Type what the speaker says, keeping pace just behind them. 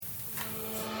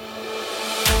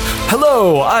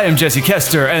Hello, I am Jesse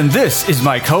Kester, and this is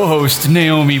my co-host,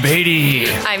 Naomi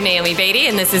Beatty. I'm Naomi Beatty,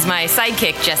 and this is my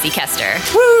sidekick, Jesse Kester.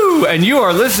 Woo! And you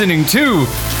are listening to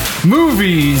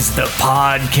Movies, the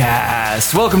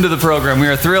podcast. Welcome to the program. We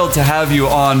are thrilled to have you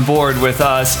on board with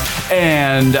us.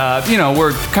 And,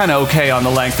 we're kind of okay on the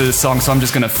length of this song, so I'm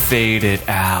just going to fade it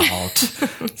out.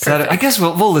 I guess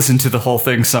we'll listen to the whole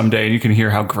thing someday, and you can hear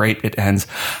how great it ends.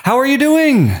 How are you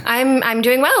doing? I'm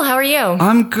doing well. How are you?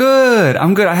 I'm good.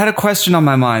 I had a question on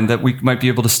my mind that we might be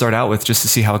able to start out with just to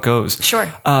see how it goes. Sure.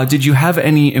 Did you have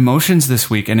any emotions this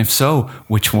week? And if so,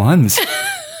 which ones?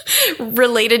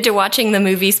 Related to watching the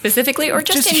movie specifically, or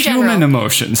just in general? Human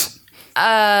emotions.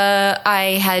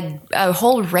 I had a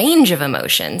whole range of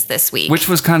emotions this week. Which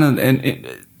was kind of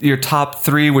your top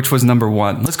three, which was number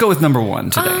one? Let's go with number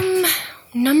one today.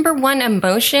 Number one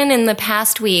emotion in the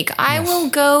past week. Yes. I will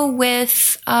go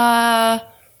with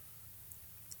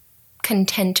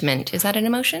contentment. Is that an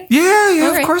emotion?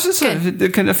 Yeah, of course it's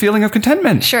a feeling of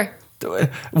contentment. Sure.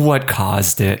 What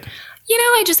caused it?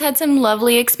 I just had some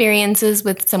lovely experiences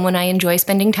with someone I enjoy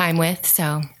spending time with,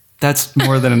 so. That's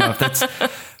more than enough.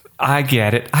 I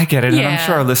get it. Yeah. And I'm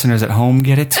sure our listeners at home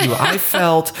get it too.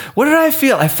 What did I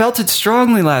feel? I felt it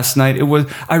strongly last night.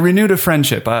 I renewed a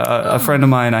friendship. A friend of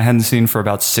mine I hadn't seen for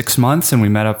about 6 months, and we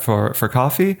met up for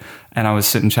coffee, and I was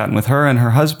sitting chatting with her and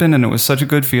her husband, and it was such a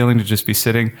good feeling to just be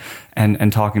sitting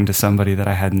and talking to somebody that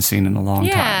I hadn't seen in a long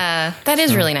time. Yeah, that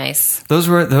is really nice.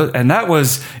 And that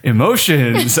was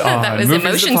emotions on That was Movies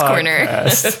Emotions Corner.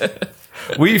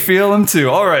 We feel them too.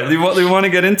 All right, we want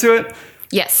to get into it?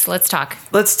 Yes, let's talk.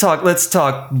 Let's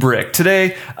talk Brick.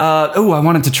 Today, I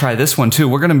wanted to try this one too.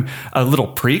 We're going to, a little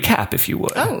pre-cap, if you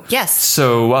would. Oh, yes.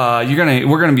 So, we're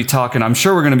going to be talking, I'm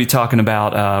sure we're going to be talking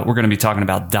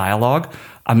about dialogue.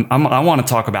 I want to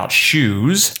talk about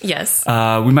shoes. Yes.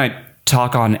 We might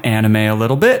talk on anime a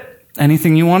little bit.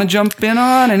 Anything you want to jump in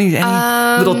on? Any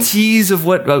little tease of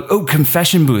what,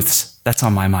 confession booths. That's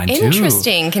on my mind too.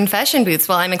 Interesting. Confession booths.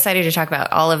 Well, I'm excited to talk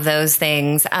about all of those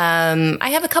things. I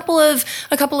have a couple of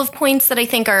points that I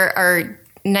think are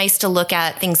nice to look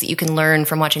at, things that you can learn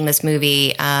from watching this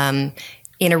movie. In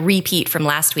a repeat from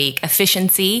last week,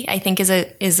 efficiency, I think, is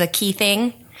a key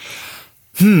thing.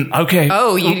 Okay.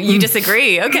 Oh, you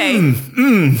disagree. Okay.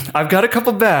 I've got a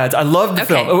couple bads. I love the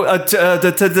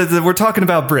film. We're talking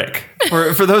about Brick.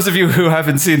 For those of you who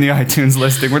haven't seen the iTunes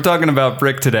listing, we're talking about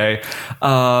Brick today.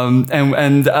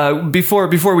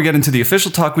 Before we get into the official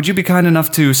talk, would you be kind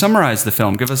enough to summarize the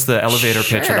film? Give us the elevator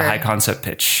pitch or the high concept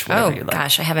pitch. Whatever you like.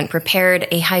 Gosh, I haven't prepared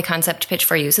a high concept pitch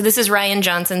for you. So this is Rian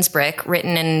Johnson's Brick,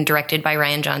 written and directed by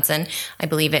Rian Johnson. I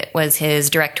believe it was his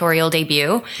directorial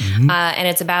debut. Mm-hmm. And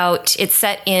it's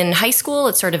set in high school.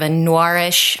 It's sort of a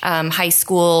noirish high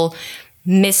school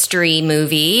mystery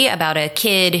movie about a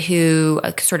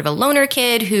sort of a loner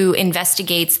kid who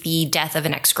investigates the death of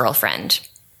an ex-girlfriend.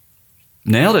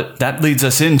 Nailed it. That leads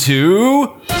us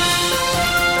into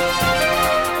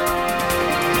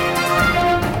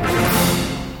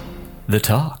the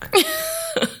talk.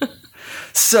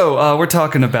 So we're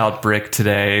talking about Brick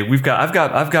today. I've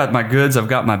got my goods. I've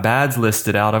got my bads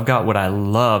listed out. I've got what I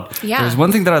loved. Yeah. There's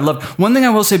one thing that I loved. One thing I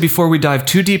will say before we dive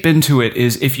too deep into it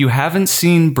is, if you haven't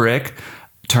seen Brick,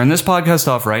 turn this podcast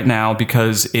off right now,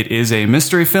 because it is a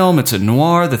mystery film. It's a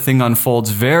noir. The thing unfolds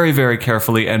very, very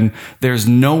carefully, and there's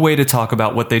no way to talk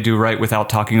about what they do right without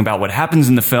talking about what happens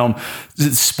in the film.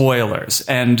 Spoilers.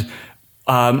 And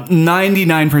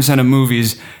 99% of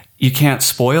movies you can't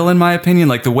spoil, in my opinion.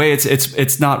 Like, the way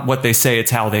it's not what they say,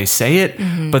 it's how they say it.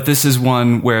 Mm-hmm. But this is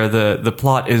one where the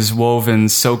plot is woven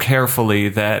so carefully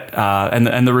that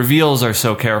and the reveals are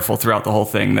so careful throughout the whole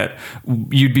thing that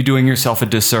you'd be doing yourself a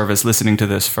disservice listening to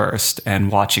this first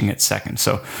and watching it second.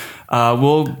 So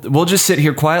we'll just sit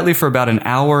here quietly for about an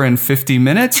hour and 50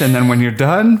 minutes, and then when you're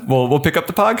done, we'll pick up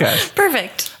the podcast.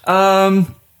 Perfect. And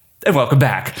welcome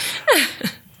back.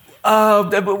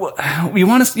 You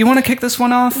want to kick this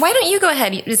one off? Why don't you go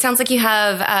ahead? It sounds like you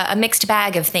have a mixed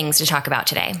bag of things to talk about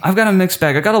today. I've got a mixed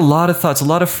bag. I got a lot of thoughts, a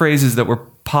lot of phrases that were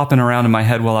popping around in my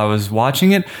head while I was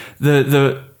watching it.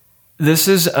 This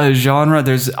is a genre.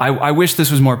 I wish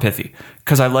this was more pithy,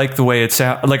 because I like the way it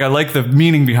sounds. Like, I like the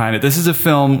meaning behind it. This is a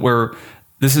film where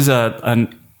this is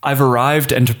an I've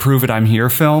arrived and to prove it I'm here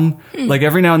film. Like,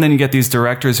 every now and then you get these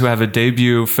directors who have a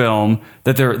debut film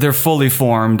that they're fully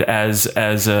formed as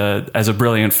a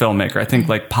brilliant filmmaker. I think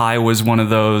like Pi was one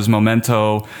of those.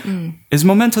 Memento. Is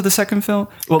Memento the second film?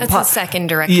 Well, that's the second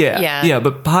director. Yeah.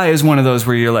 But Pi is one of those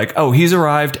where you're like, oh, he's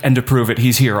arrived, and to prove it,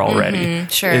 he's here already. Mm-hmm,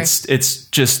 sure. It's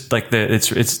just like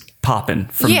it's popping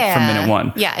from minute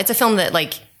one. Yeah, it's a film that,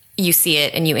 like, you see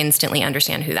it and you instantly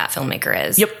understand who that filmmaker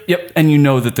is. Yep. And you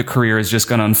know that the career is just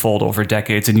going to unfold over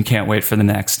decades, and you can't wait for the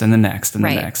next and the next and the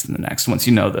next and the next. Once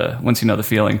you know the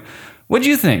feeling. What do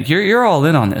you think? You're all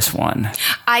in on this one.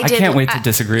 I can't wait to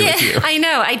disagree with you. I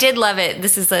know. I did love it.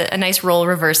 This is a nice role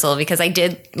reversal because I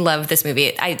did love this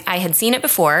movie. I had seen it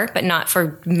before, but not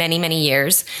for many, many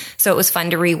years. So it was fun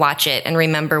to rewatch it and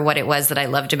remember what it was that I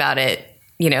loved about it,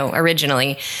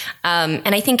 originally.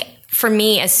 And I think for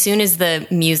me, as soon as the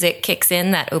music kicks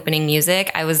in, that opening music,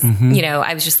 I was,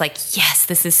 I was just like, yes,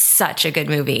 this is such a good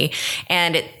movie.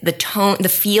 And the tone, the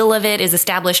feel of it is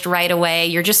established right away.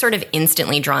 You're just sort of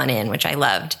instantly drawn in, which I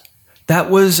loved. That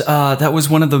was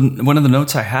one of the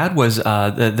notes I had was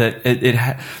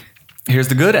that here's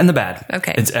the good and the bad.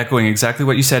 Okay. It's echoing exactly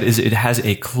what you said. Is it has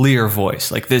a clear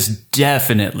voice. Like this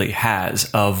definitely has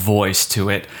a voice to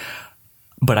it,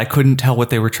 but I couldn't tell what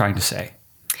they were trying to say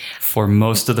for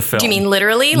most of the film. Do you mean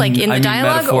literally, like in the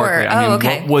dialogue, or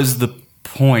okay? What was the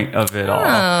point of it all?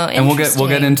 And we'll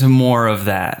get into more of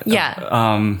that.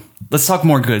 Yeah. Let's talk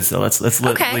more goods though. Let's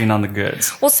lean on the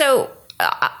goods. Well, so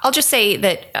I'll just say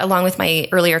that along with my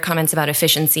earlier comments about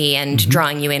efficiency and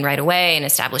drawing you in right away and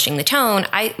establishing the tone,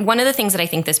 one of the things that I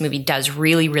think this movie does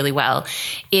really, really well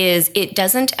is it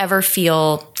doesn't ever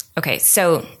feel okay.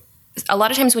 So a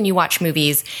lot of times when you watch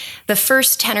movies, the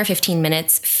first 10 or 15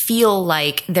 minutes feel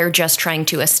like they're just trying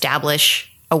to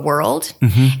establish a world.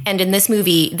 And in this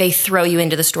movie, they throw you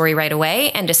into the story right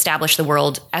away and establish the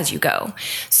world as you go.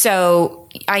 So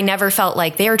I never felt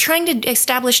like they are trying to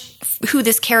establish who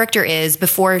this character is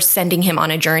before sending him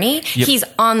on a journey. Yep. He's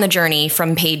on the journey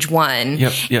from page one.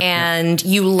 And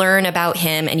you learn about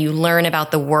him and you learn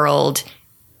about the world,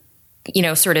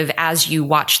 sort of as you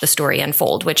watch the story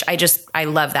unfold, which I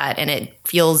love that. And it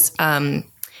feels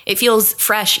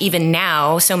fresh even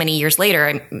now, so many years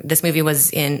later. This movie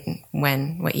was in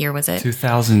what year was it?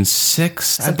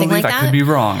 2006, I believe. Like I could be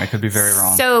wrong. I could be very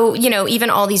wrong. So, even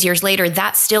all these years later,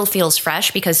 that still feels fresh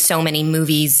because so many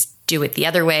movies do it the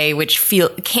other way, which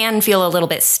can feel a little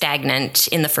bit stagnant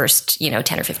in the first, 10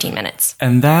 or 15 minutes.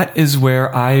 And that is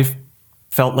where I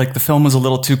felt like the film was a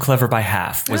little too clever by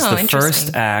half. Was the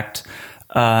first act.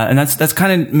 And that's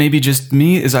kind of maybe just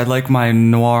me, is I like my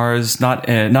noirs not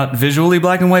visually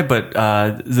black and white, but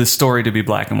the story to be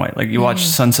black and white. Like you watch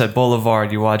Sunset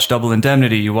Boulevard, you watch Double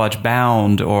Indemnity, you watch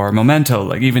Bound or Memento,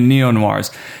 like even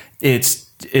neo-noirs. It's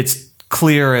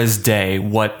clear as day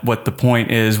what the point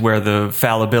is, where the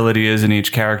fallibility is in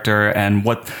each character, and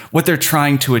what they're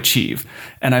trying to achieve.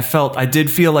 And I did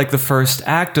feel like the first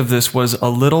act of this was a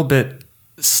little bit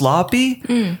sloppy.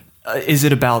 Is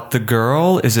it about the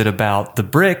girl? Is it about the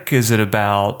brick? Is it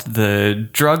about the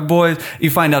drug boys? You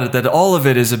find out that all of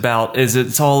it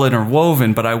it's all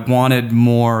interwoven, but I wanted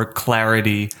more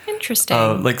clarity.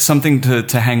 Interesting. Like something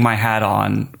to hang my hat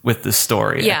on with the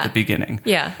story at the beginning.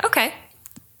 Yeah. Okay.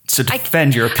 So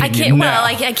defend your opinion now.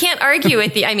 I can't argue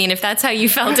with you. I mean, if that's how you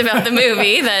felt about the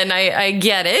movie, then I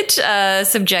get it.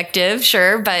 Subjective,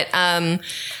 sure. But,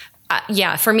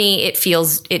 for me,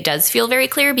 it does feel very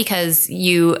clear because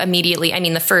you immediately,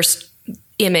 the first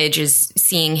image is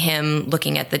seeing him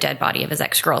looking at the dead body of his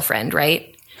ex-girlfriend, right?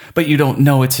 But you don't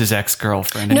know it's his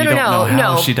ex-girlfriend, and you don't know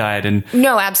how she died. And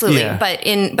no, absolutely. Yeah. But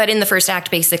in the first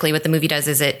act, basically, what the movie does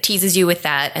is it teases you with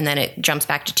that, and then it jumps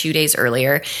back to 2 days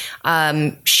earlier.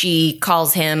 She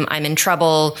calls him, "I'm in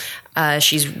trouble."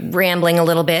 She's rambling a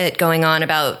little bit, going on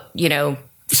about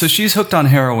So she's hooked on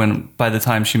heroin by the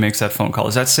time she makes that phone call.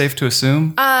 Is that safe to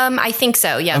assume? I think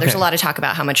so. Yeah. Okay. There's a lot of talk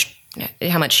about how much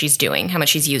she's doing, how much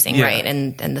she's using, right?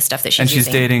 And the stuff that she's using. And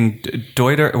she's dating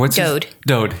Dode.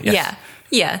 Dode. Yes. Yeah.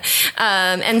 Yeah.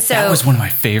 And so that was one of my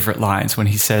favorite lines when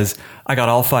he says, "I got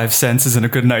all five senses and a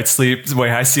good night's sleep." The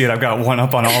way I see it, I've got one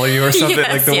up on all of you or something.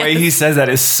 Like the way he says that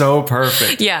is so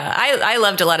perfect. Yeah. I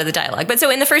loved a lot of the dialogue. But so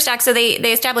in the first act, so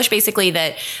they establish basically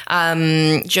that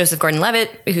Joseph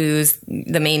Gordon-Levitt, who's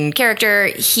the main character,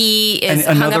 he is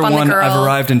hung up on the girl. I've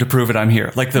arrived, and to prove it, I'm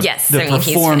here. Like the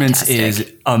performance is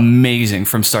amazing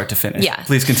from start to finish. Yeah.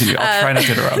 Please continue. I'll try not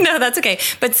to interrupt. No, that's okay.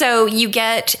 But so you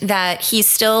get that he's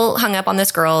still hung up on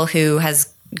this girl who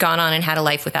has gone on and had a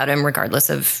life without him,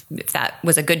 regardless of if that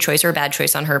was a good choice or a bad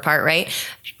choice on her part, right?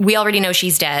 We already know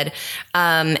she's dead.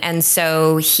 And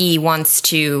so he wants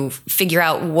to figure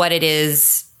out what it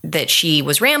is that she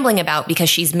was rambling about because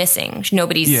she's missing.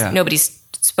 Nobody's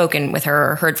spoken with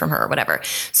her or heard from her or whatever.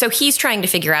 So he's trying to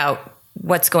figure out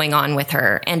what's going on with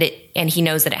her. And he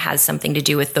knows that it has something to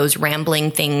do with those rambling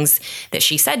things that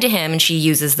she said to him. And she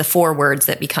uses the 4 words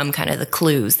that become kind of the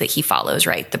clues that he follows,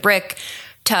 right? The brick,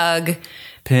 Tug,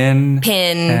 Pin,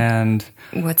 Pin, and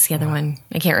what's the other one?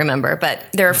 I can't remember, but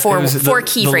there are four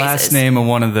key phrases. The last name of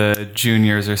one of the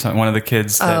juniors or something, one of the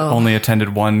kids that only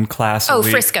attended one class a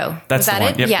week. Frisco. That's Was that the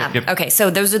one. it? Yep, yep. Okay, so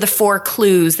those are the 4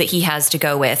 clues that he has to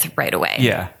go with right away.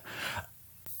 Yeah.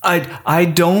 I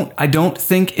don't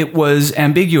think it was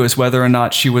ambiguous whether or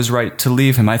not she was right to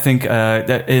leave him. I think that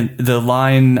the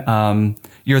line,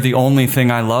 "You're the only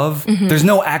thing I love." There's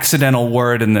no accidental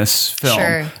word in this film.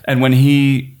 Sure. And when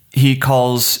he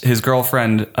calls his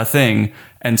girlfriend a thing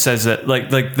and says that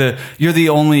you're the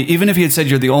only, even if he had said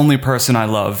you're the only person I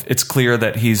love, it's clear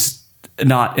that he's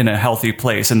not in a healthy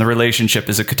place and the relationship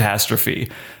is a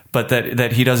catastrophe. But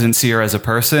that he doesn't see her as a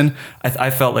person, I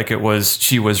felt like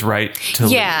she was right to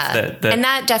leave. And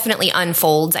that definitely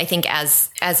unfolds, I think, as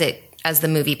the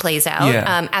movie plays out.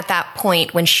 Yeah. At that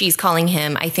point, when she's calling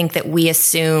him, I think that we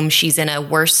assume she's in a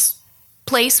worse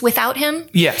place without him.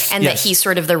 Yes. And that he's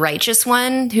sort of the righteous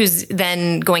one who's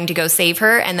then going to go save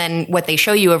her. And then what they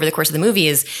show you over the course of the movie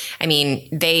is, I mean,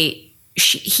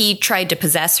 he tried to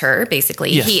possess her,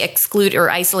 basically. Yes. He excluded or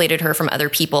isolated her from other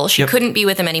people. She couldn't be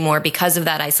with him anymore because of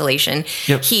that isolation.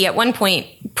 Yep. He, at one point,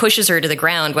 pushes her to the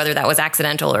ground, whether that was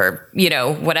accidental or,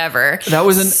 whatever.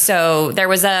 So there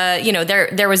was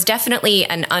there was definitely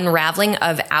an unraveling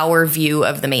of our view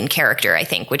of the main character, I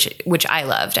think, which I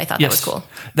loved. I thought that was cool.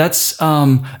 That's,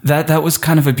 that was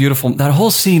kind of a beautiful, that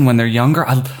whole scene when they're younger.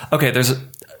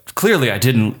 Clearly, I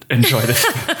didn't enjoy this.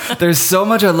 There's so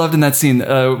much I loved in that scene.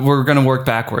 We're going to work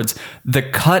backwards. The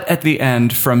cut at the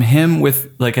end from him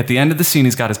with, at the end of the scene,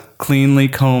 he's got his cleanly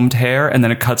combed hair, and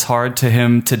then it cuts hard to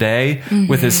him today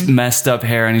with his messed up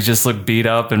hair, and he just looked beat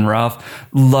up and rough.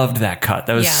 Loved that cut.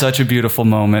 That was such a beautiful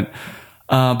moment.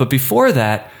 But before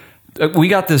that, I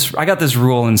got this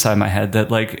rule inside my head that,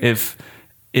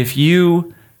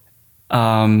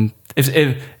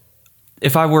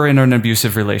 if I were in an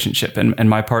abusive relationship and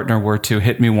my partner were to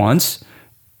hit me once,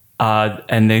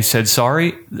 and they said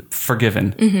sorry,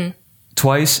 forgiven.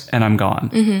 Twice, and I'm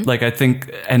gone. I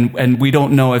think, and we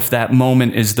don't know if that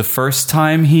moment is the first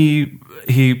time he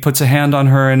puts a hand on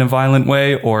her in a violent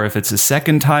way, or if it's the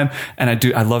second time. And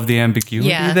I love the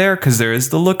ambiguity there, because there is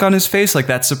the look on his face,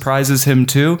 that surprises him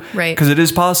too. Right. Because it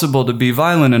is possible to be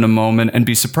violent in a moment and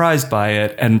be surprised by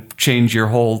it and change your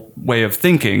whole way of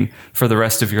thinking for the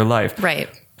rest of your life. Right.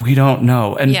 We don't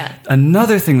know. And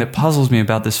another thing that puzzles me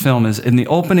about this film is in the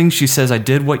opening, she says, "I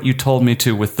did what you told me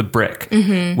to with the brick,"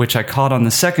 which I caught on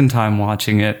the second time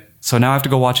watching it. So now I have to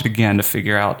go watch it again to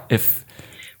figure out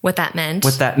what that meant.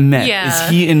 Yeah. Is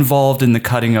he involved in the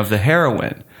cutting of the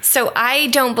heroin? So I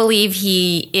don't believe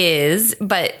he is,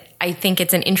 but I think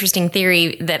it's an interesting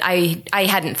theory that I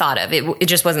hadn't thought of. It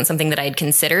just wasn't something that I had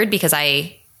considered, because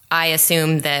I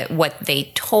assumed that what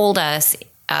they told us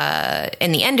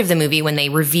in the end of the movie, when they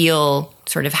reveal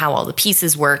sort of how all the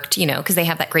pieces worked, because they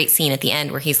have that great scene at the end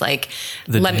where he's like,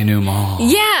 the denouement.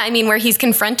 Yeah, I mean, where he's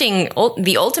confronting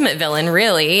the ultimate villain,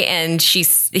 really, and he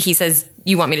says,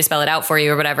 "You want me to spell it out for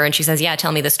you," or whatever, and she says, "Yeah,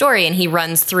 tell me the story." And he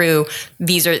runs through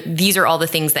these are all the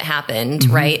things that happened,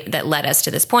 right, that led us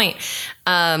to this point.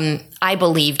 I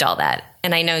believed all that,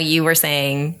 and I know you were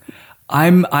saying,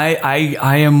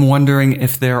 I am wondering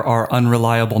if there are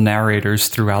unreliable narrators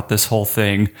throughout this whole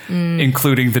thing,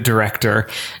 including the director.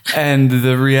 And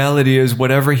the reality is,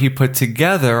 whatever he put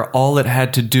together, all it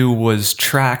had to do was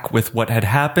track with what had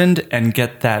happened and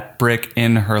get that brick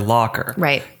in her locker.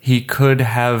 Right. He could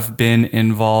have been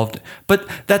involved, but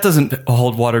that doesn't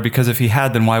hold water, because if he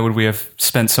had, then why would we have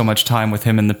spent so much time with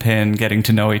him and the pin getting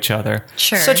to know each other?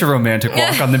 Sure. Such a romantic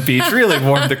walk on the beach. Really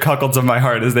warmed the cuckolds of my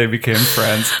heart as they became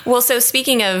friends. Well, so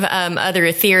speaking of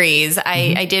other theories,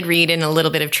 I did read in a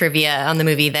little bit of trivia on the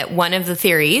movie that one of the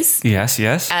theories... Yes.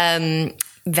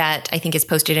 That I think is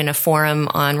posted in a forum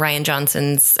on Rian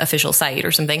Johnson's official site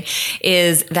or something,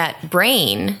 is that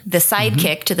Brain, the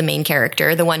sidekick to the main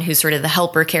character, the one who's sort of the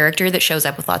helper character that shows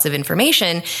up with lots of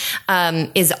information,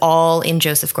 is all in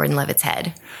Joseph Gordon-Levitt's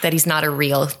head, that he's not a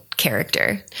real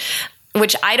character.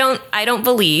 Which I don't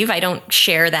believe. I don't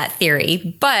share that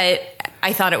theory, but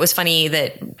I thought it was funny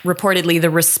that reportedly the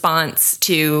response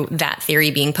to that theory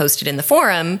being posted in the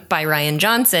forum by Rian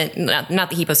Johnson, not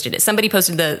that he posted it, somebody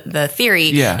posted the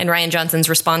theory, and Rian Johnson's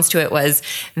response to it was,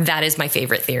 "That is my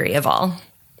favorite theory of all."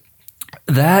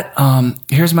 That,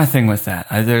 here's my thing with that.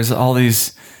 There's all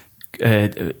these,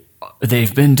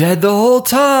 they've been dead the whole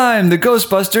time. The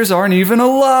Ghostbusters aren't even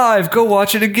alive. Go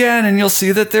watch it again and you'll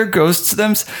see that they're ghosts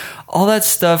all that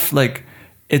stuff,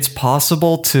 it's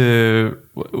possible to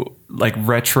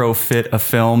retrofit a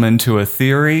film into a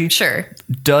theory. Sure.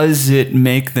 Does it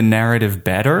make the narrative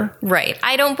better? Right.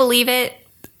 I don't believe it,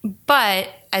 but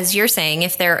as you're saying,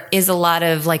 if there is a lot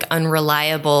of like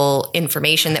unreliable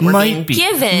information that we're being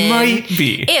given,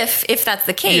 if that's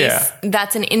the case,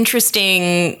 that's an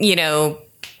interesting,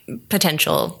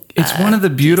 potential. It's one of the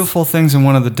beautiful things and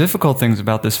one of the difficult things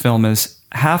about this film is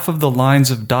half of the lines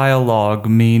of dialogue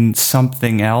mean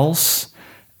something else.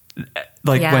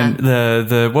 Like when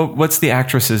what's the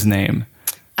actress's name?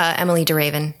 Emily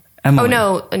DeRaven. Emily. Oh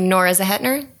no, Nora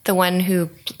Zehetner, the one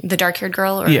the dark-haired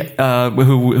girl, or?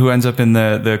 Who ends up in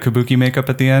the kabuki makeup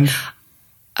at the end.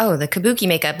 Oh, the kabuki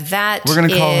makeup. We're going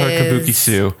to call her Kabuki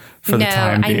Sue for the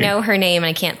time being. I know her name and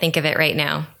I can't think of it right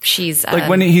now. She's like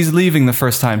when he's leaving the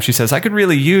first time, she says, "I could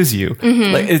really use you."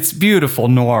 Mm-hmm. Like it's beautiful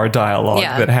noir dialogue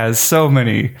that has so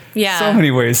many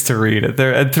ways to read it.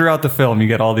 And throughout the film, you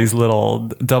get all these little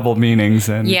double meanings.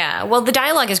 And well, the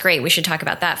dialogue is great. We should talk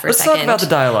about that for a second. Let's talk about the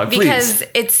dialogue, because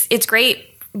it's great.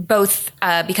 Both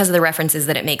because of the references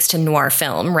that it makes to noir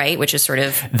film, right? Which is sort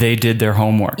of... They did their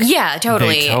homework. Yeah,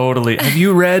 totally. Have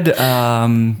you read...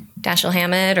 Dashiell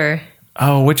Hammett or...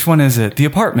 Oh, which one is it? The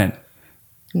Apartment.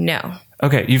 No.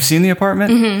 Okay, you've seen The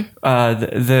Apartment?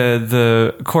 Mm-hmm.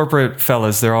 The corporate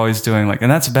fellas, they're always doing like... And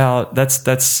that's how's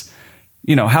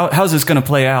this going to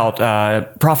play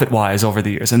out profit-wise over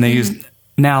the years? And they use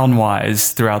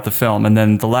noun-wise throughout the film. And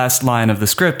then the last line of the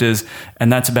script is, and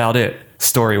that's about it.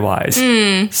 Story-wise.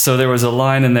 So there was a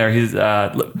line in there,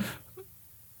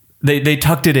 they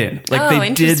tucked it in. Like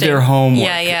they did their homework.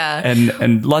 Yeah.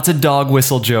 And lots of dog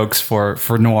whistle jokes for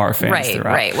noir fans throughout.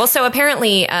 Right. Well, so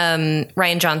apparently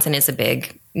Rian Johnson is a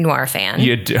big noir fan.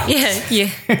 You do. Yeah.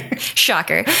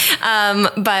 Shocker.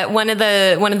 But one of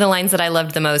the lines that I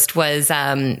loved the most was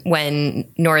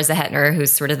when Nora Zehetner,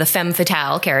 who's sort of the femme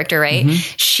fatale character, right? Mm-hmm.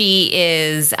 She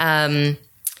is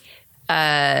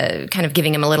kind of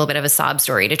giving him a little bit of a sob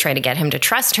story to try to get him to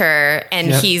trust her. And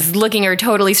he's looking her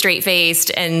totally straight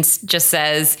faced and just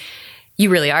says, "You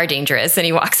really are dangerous." And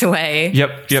he walks away.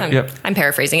 Yep. I'm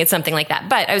paraphrasing. It's something like that.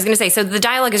 But I was going to say, so the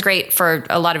dialogue is great for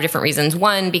a lot of different reasons.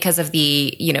 One, because of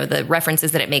the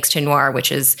references that it makes to noir,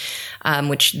 which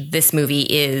this movie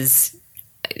is,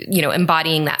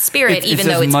 embodying that spirit, even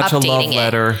though it's much updating a love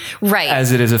letter right.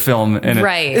 as it is a film. And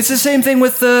right. It's the same thing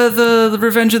with the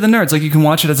Revenge of the Nerds. Like you can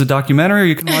watch it as a documentary or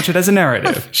you can watch it as a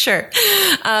narrative. Sure.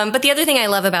 But the other thing I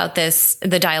love about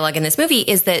the dialogue in this movie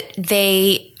is that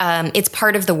it's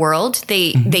part of the world.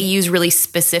 They use really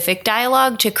specific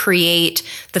dialogue to create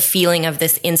the feeling of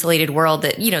this insulated world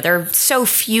that, there are so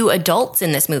few adults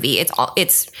in this movie.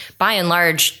 It's by and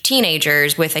large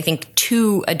teenagers with, I think,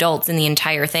 2 adults in the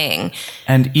entire thing.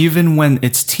 And even when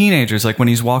it's teenagers, like when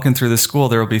he's walking through the school,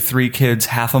 there will be 3 kids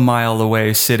half a mile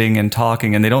away sitting and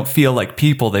talking, and they don't feel like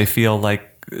people. They feel like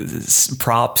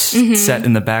props set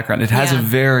in the background. It has a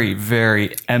very,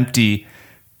 very empty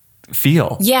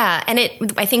feel. Yeah. And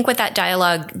I think with that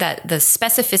dialogue, that the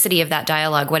specificity of that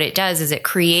dialogue, what it does is it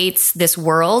creates this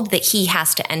world that he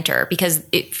has to enter. Because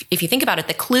if you think about it,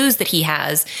 the clues that he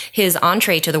has, his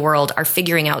entree to the world are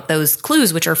figuring out those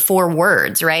clues, which are 4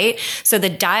 words, right? So the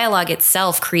dialogue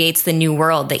itself creates the new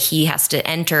world that he has to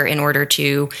enter in order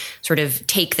to sort of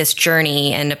take this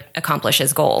journey and accomplish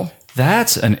his goal.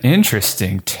 That's an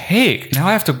interesting take. Now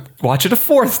I have to watch it a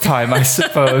 4th time, I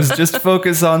suppose. Just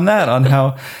focus on that, on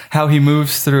how he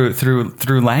moves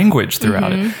through language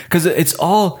throughout it. Because it's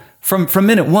all from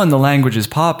minute 1, the language is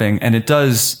popping, and it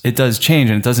does change,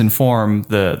 and it does inform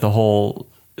the whole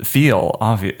feel,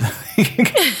 obviously.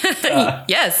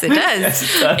 Yes, it does.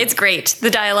 It's great. The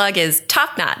dialogue is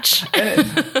top notch.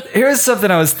 Here's something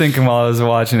I was thinking while I was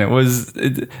watching it.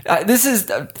 This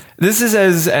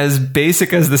is as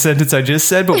basic as the sentence I just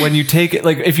said, but when you take it,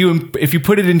 like if you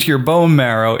put it into your bone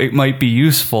marrow, it might be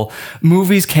useful.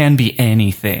 Movies can be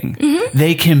anything. Mm-hmm.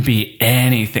 They can be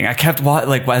anything. I kept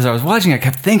as I was watching, I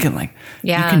kept thinking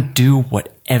you can do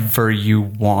whatever you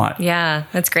want. Yeah,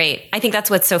 that's great. I think that's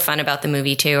what's so fun about the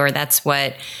movie too, or that's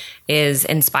what is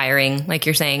inspiring. Like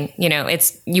you're saying,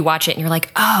 it's, you watch it and you're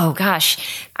like, oh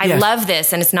gosh, I love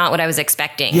this. And it's not what I was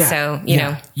expecting. Yeah. So,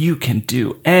 you can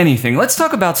do anything. Let's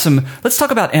talk about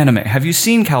anime. Have you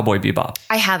seen Cowboy Bebop?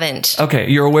 I haven't. Okay.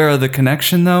 You're aware of the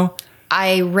connection though?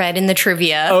 I read in the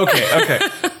trivia. Okay.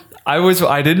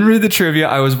 I didn't read the trivia.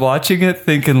 I was watching it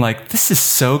thinking this is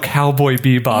so Cowboy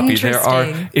Bebop-y. There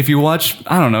are, if you watch,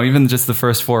 I don't know, even just the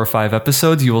first 4 or 5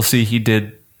 episodes, you will see he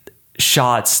did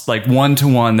shots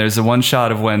 1-to-1. There's a one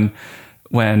shot of when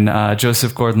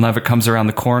Joseph Gordon-Levitt comes around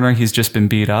the corner. He's just been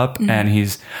beat up,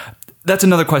 and that's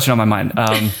another question on my mind.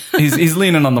 He's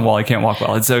leaning on the wall. He can't walk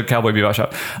well. It's a Cowboy Bebop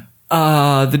shot.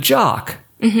 The jock.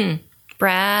 Mm-hmm.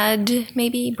 Brad,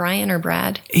 maybe Brian or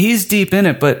Brad. He's deep in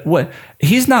it, but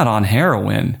he's not on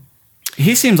heroin.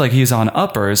 he seems like he's on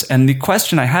uppers. And the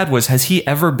question I had was, has he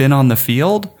ever been on the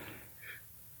field?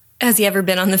 Has he ever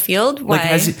been on the field?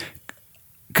 Why?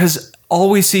 Because all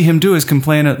we see him do is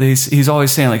complain. He's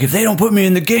always saying, like, if they don't put me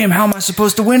in the game, how am I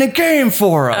supposed to win a game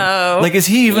for them? Oh, like, is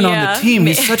he even on the team?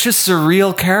 He's such a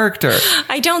surreal character.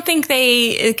 I don't think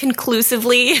they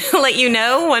conclusively let you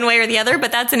know one way or the other,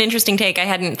 but that's an interesting take. I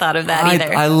hadn't thought of that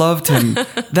either. I loved him.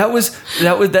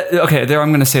 Okay, there I'm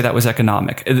going to say that was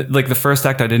economic. Like, the first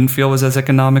act I didn't feel was as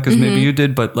economic as maybe you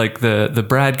did, but like the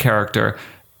Brad character,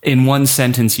 in one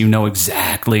sentence, you know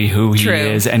exactly who he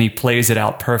is, and he plays it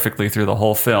out perfectly through the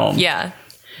whole film. Yeah.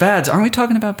 Bads. Aren't we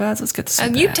talking about bads? Let's get to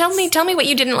some You bads. tell me what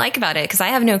you didn't like about it, because I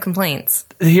have no complaints.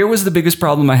 Here was the biggest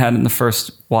problem I had in the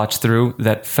first watch through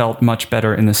that felt much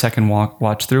better in the second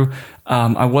watch through.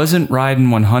 I wasn't riding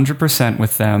 100%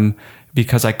 with them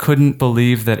because I couldn't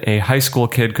believe that a high school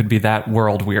kid could be that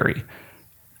world weary.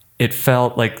 It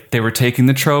felt like they were taking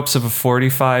the tropes of a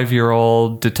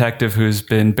 45-year-old detective who's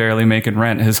been barely making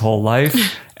rent his whole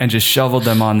life and just shoveled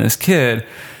them on this kid.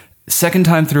 Second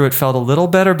time through, it felt a little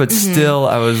better, but still,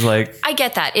 I was like... I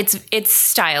get that. It's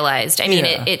stylized. I mean,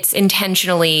 it's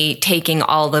intentionally taking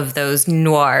all of those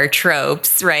noir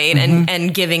tropes, right?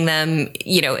 And giving them,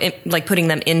 like putting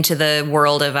them into the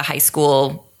world of a high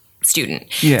school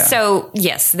student. Yeah. So,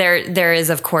 yes, there is,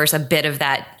 of course, a bit of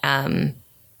that...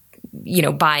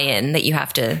 buy-in that you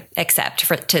have to accept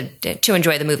to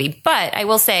enjoy the movie. But I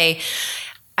will say,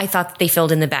 I thought that they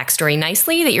filled in the backstory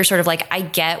nicely, that you're sort of like, I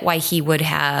get why he would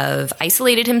have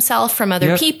isolated himself from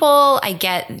other people. I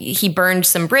get he burned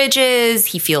some bridges.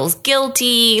 He feels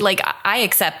guilty. Like, I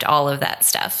accept all of that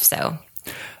stuff. So,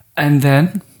 and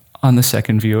then on the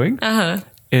second viewing,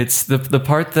 it's the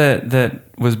part that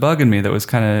was bugging me, that was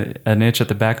kind of an itch at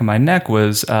the back of my neck,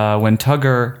 was when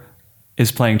Tugger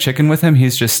is playing chicken with him.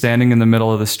 He's just standing in the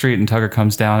middle of the street and Tugger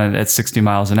comes down at 60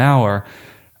 miles an hour.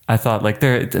 I thought, like,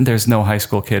 there's no high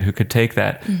school kid who could take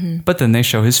that. But then they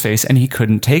show his face and he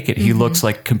couldn't take it. He looks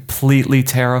like completely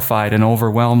terrified and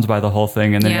overwhelmed by the whole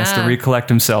thing. And then he has to recollect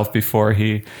himself before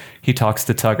he talks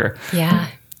to Tugger. Yeah.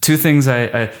 Two things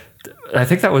I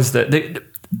think that was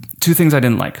two things I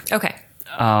didn't like. Okay.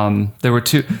 There were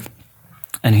two,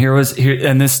 and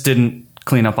and this didn't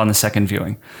clean up on the second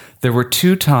viewing. There were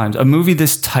two times, a movie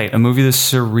this tight, a movie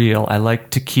this surreal, I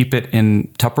like to keep it in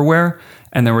Tupperware.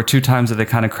 And there were two times that they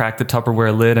kind of cracked the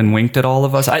Tupperware lid and winked at all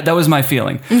of us. That was my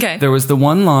feeling. Okay. There was the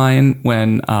one line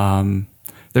when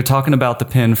they're talking about the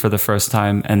pin for the first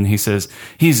time, and he says,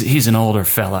 he's an older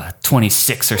fella,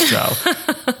 26 or so.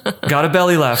 Got a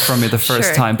belly laugh from me the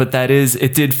first time, but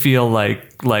it did feel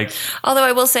like... Although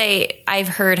I will say, I've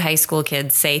heard high school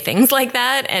kids say things like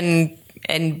that,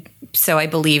 and so I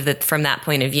believe that from that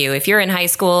point of view, if you're in high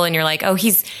school and you're like, oh,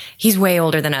 he's way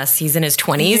older than us, he's in his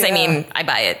 20s, I mean, I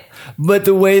buy it. But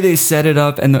the way they set it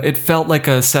up, and it felt like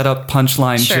a set-up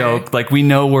punchline joke. Like, we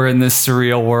know we're in this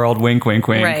surreal world, wink, wink,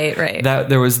 wink. Right.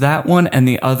 There was that one, and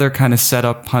the other kind of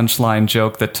set-up punchline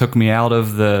joke that took me out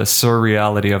of the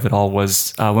surreality of it all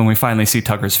was when we finally see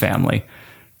Tugger's family.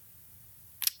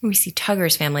 We see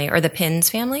Tugger's family, or the Pin's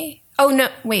family? Oh, no.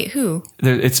 Wait, who?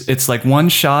 It's like one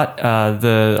shot.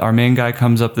 Our main guy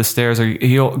comes up the stairs, or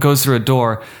he goes through a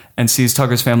door and sees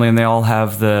Tugger's family, and they all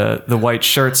have the white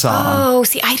shirts on. Oh,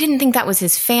 see, I didn't think that was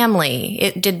his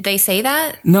family. Did they say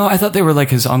that? No, I thought they were like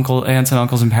his aunts and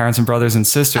uncles and parents and brothers and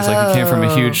sisters. Like, he came from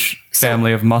a huge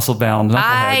family of muscle-bound knuckleheads.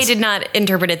 I did not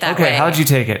interpret it that way. Okay, how'd you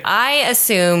take it? I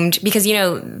assumed, because,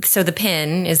 so the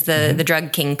Pin is the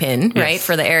drug kingpin, right,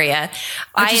 for the area.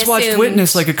 I just watched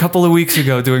Witness like a couple of weeks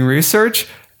ago doing research.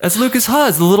 That's Lucas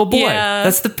Hudds, the little boy. Yeah.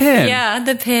 That's the Pin. Yeah,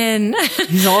 the Pin.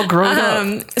 He's all grown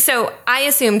up. So I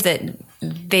assumed that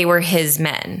they were his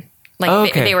men.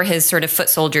 Like, they were his sort of foot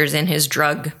soldiers in his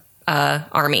drug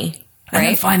army. Right? And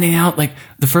then finding out, like,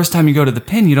 the first time you go to the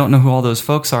Pin, you don't know who all those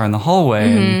folks are in the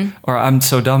hallway. Or I'm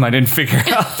so dumb I didn't figure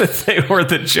out that they were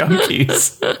the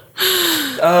junkies.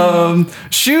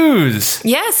 Shoes.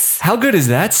 Yes. How good is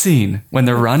that scene when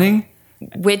they're running?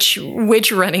 Which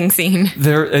running scene?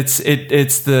 There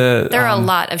are a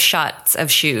lot of shots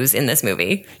of shoes in this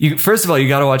movie. First of all, you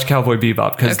got to watch Cowboy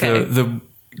Bebop, because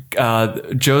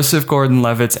the Joseph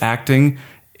Gordon-Levitt's acting,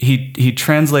 he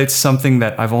translates something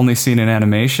that I've only seen in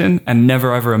animation and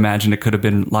never ever imagined it could have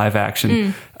been live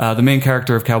action. The main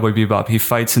character of Cowboy Bebop, he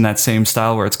fights in that same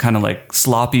style where it's kind of like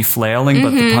sloppy flailing,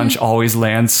 but the punch always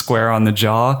lands square on the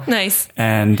jaw. Nice.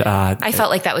 And I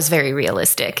felt like that was very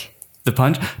realistic. The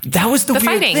punch? That was the weird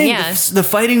fighting, thing. yeah. The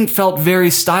fighting felt very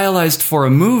stylized for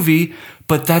a movie,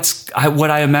 but that's what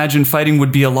I imagine fighting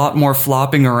would be, a lot more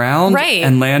flopping around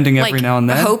and landing every now and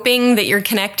then. Hoping that you're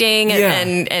connecting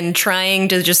and trying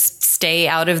to just stay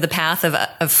out of the path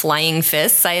of flying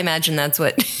fists. I imagine that's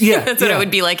what what it would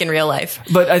be like in real life.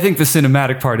 But I think the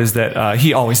cinematic part is that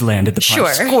he always landed the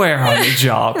punch square on the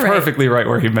jaw, perfectly right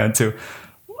where he meant to.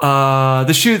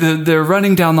 They're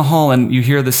running down the hall and you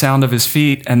hear the sound of his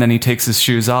feet, and then he takes his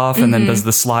shoes off and then does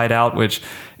the slide out, which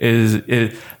is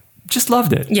just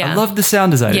loved it. Yeah. I loved the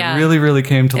sound design. Yeah. It really, really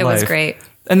came to life. It was great.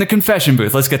 And the confession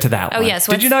booth. Let's get to that one. Oh, yes.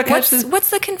 Did you not catch this? What's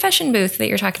the confession booth that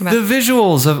you're talking about? The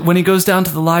visuals of when he goes down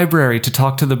to the library to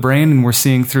talk to the brain, and we're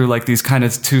seeing through like these kind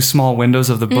of two small windows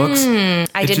of the books.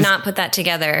 I did not put that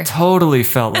together. Totally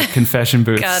felt like confession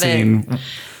booth scene.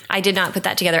 I did not put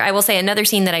that together. I will say another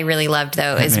scene that I really loved,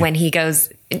 though, is when he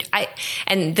goes...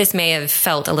 and this may have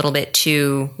felt a little bit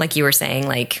too, like you were saying,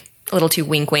 like... a little too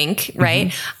wink wink,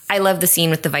 right? I love the scene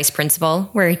with the vice principal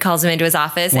where he calls him into his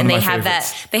office and they have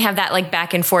that like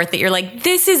back and forth that you're like,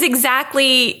 this is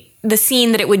exactly the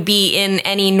scene that it would be in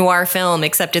any noir film,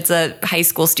 except it's a high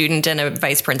school student and a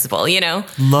vice principal, you know?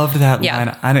 Loved that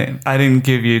line. I didn't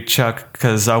give you Chuck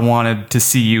because I wanted to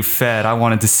see you fed. I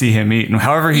wanted to see him eat. And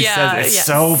however he says it, it's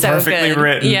so perfectly good.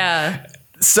 Written. Yeah.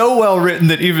 So well written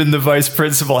that even the vice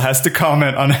principal has to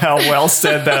comment on how well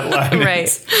said that line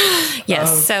is.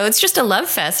 Yes. So it's just a love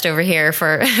fest over here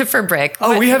for Brick.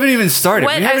 Oh, we haven't even started.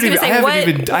 What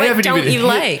don't you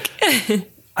like?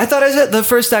 I thought I said the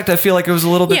first act, I feel like it was a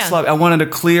little bit sloppy. I wanted to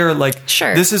clear, like,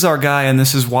 this is our guy and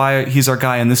this is why he's our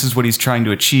guy and this is what he's trying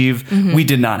to achieve. We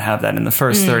did not have that in the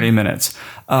first 30 minutes.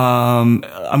 I'm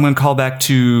going to call back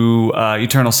to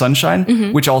Eternal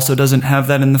Sunshine, which also doesn't have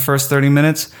that in the first 30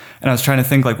 minutes. And I was trying to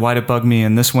think, like, why did it bug me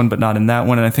in this one but not in that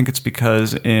one? And I think it's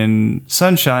because in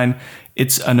Sunshine,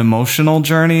 it's an emotional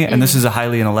journey, and this is a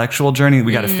highly intellectual journey.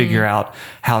 We got to figure out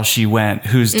how she went,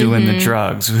 who's doing the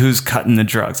drugs, who's cutting the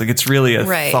drugs. Like, it's really a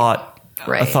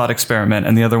thought experiment,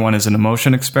 and the other one is an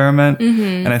emotion experiment.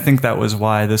 And I think that was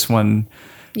why this one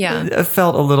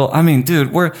felt a little... I mean,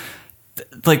 dude, we're...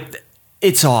 like...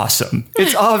 It's awesome.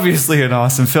 It's obviously an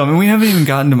awesome film. And we haven't even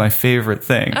gotten to my favorite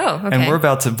thing. Oh, okay. And we're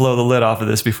about to blow the lid off of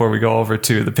this before we go over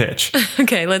to the pitch.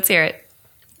 Okay, let's hear it.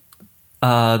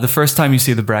 The first time you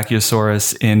see the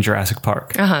Brachiosaurus in Jurassic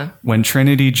Park. When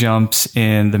Trinity jumps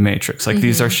in The Matrix. Like,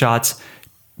 these are shots,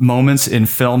 moments in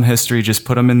film history. Just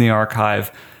put them in the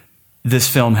archive. This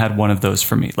film had one of those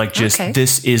for me. Like, just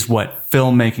this is what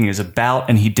filmmaking is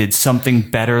about. And he did something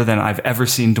better than I've ever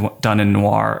seen done in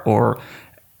noir. Or...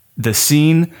 the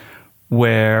scene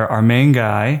where our main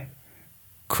guy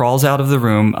crawls out of the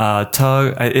room,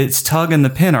 Tug and the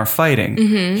Pin are fighting.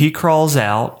 He crawls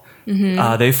out.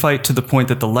 They fight to the point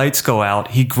that the lights go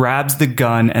out. He grabs the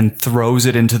gun and throws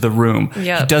it into the room.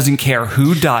 He doesn't care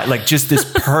who died. Like, just this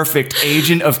perfect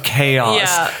agent of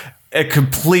chaos.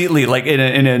 Completely, like,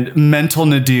 in a mental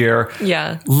nadir.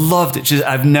 Loved it. Just,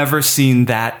 I've never seen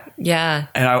that.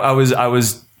 And I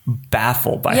was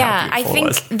baffled by how beautiful it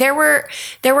was. I think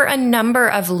there were a number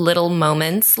of little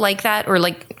moments like that, or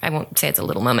like, I won't say it's a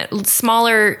little moment,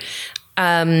 smaller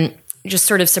just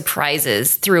sort of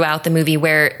surprises throughout the movie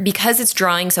where, because it's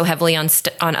drawing so heavily on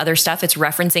other stuff, it's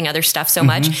referencing other stuff so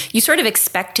much, you sort of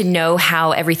expect to know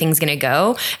how everything's going to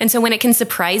go. And so when it can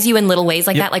surprise you in little ways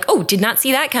like that, like, oh, did not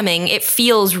see that coming, it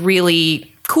feels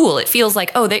really cool. It feels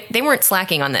like, oh, they weren't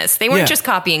slacking on this. They weren't just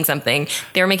copying something.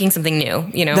 They were making something new,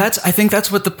 you know? I think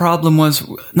that's what the problem was.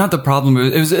 Not the problem.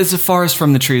 It's a forest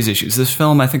from the trees issues. This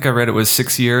film, I think I read it was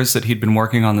 6 years that he'd been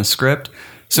working on the script.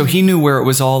 So he knew where it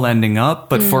was all ending up.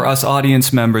 But for us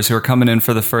audience members who are coming in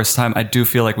for the first time, I do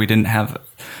feel like we didn't have...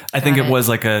 I think it was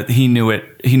like he knew it.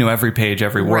 He knew every page,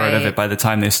 every word of it by the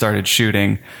time they started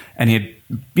shooting. And he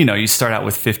had, you start out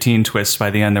with 15 twists. By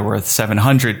the end, there were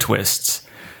 700 twists.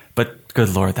 But good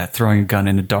Lord, that throwing a gun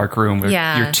in a dark room with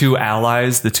your two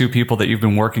allies, the two people that you've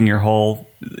been working the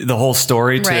whole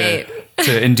story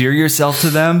to endear yourself to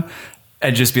them,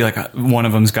 and just be like, one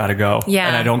of them's got to go.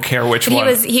 And I don't care which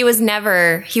one. He was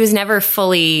never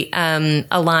fully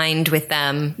aligned with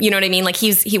them. You know what I mean? Like,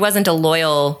 he wasn't a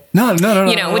loyal. No.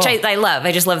 Which I love.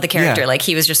 I just love the character. Like,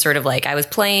 he was just sort of like, I was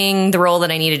playing the role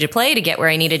that I needed to play to get where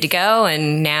I needed to go,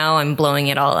 and now I'm blowing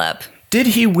it all up. Did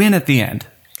he win at the end?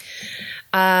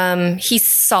 He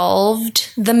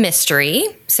solved the mystery,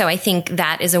 so I think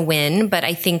that is a win. But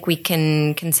I think we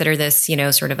can consider this,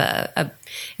 sort of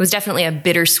it was definitely a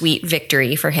bittersweet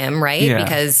victory for him, right? Yeah.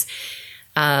 Because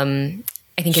I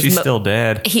think she's still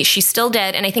dead. She's still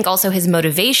dead, and I think also his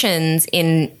motivations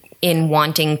in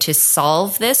wanting to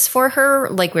solve this for her,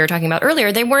 like we were talking about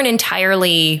earlier, they weren't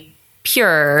entirely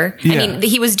pure. I mean,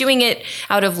 he was doing it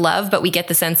out of love, but we get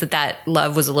the sense that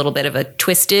love was a little bit of a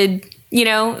twisted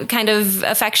kind of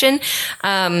affection.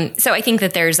 So I think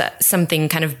that there's something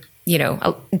kind of,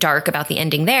 dark about the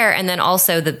ending there. And then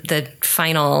also the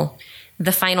final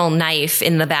knife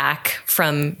in the back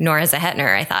from Nora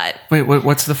Zehetner, I thought. Wait,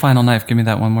 what's the final knife? Give me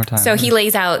that one more time. So he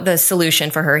lays out the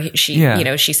solution for her.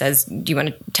 She says, do you want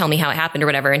to tell me how it happened or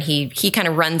whatever? And he kind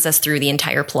of runs us through the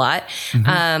entire plot.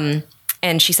 Mm-hmm.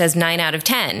 And she says 9 out of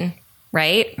 10,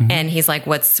 right? Mm-hmm. And he's like,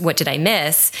 what did I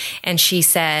miss? And she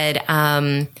said,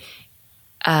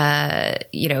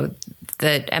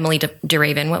 the Emily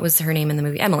DeRaven, what was her name in the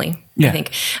movie? Emily, I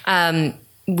think.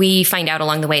 We find out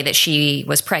along the way that she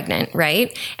was pregnant,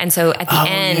 right? And so at the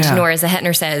end, Nora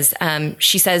Zehetner says,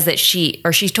 she says that she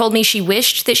told me she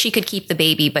wished that she could keep the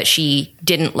baby, but she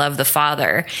didn't love the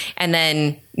father. And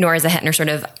then Nora Zehetner sort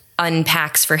of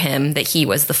unpacks for him that he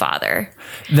was the father.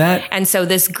 And so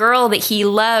this girl that he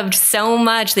loved so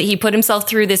much that he put himself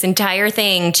through this entire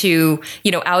thing to,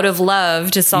 out of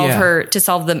love to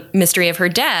solve the mystery of her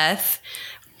death,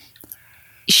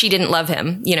 she didn't love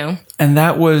him, And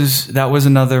that was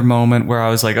another moment where I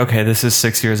was like, okay, this is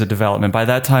 6 years of development. By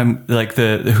that time, like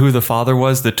who the father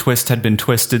was, the twist had been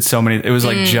twisted so many. It was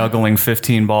like juggling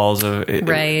 15 balls of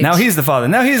right. Now he's the father.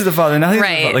 Now he's the father. Now he's the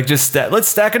father. Like just let's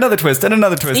stack another twist and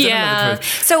another twist. And another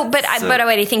twist. But what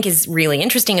I think is really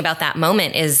interesting about that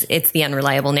moment is it's the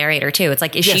unreliable narrator too. It's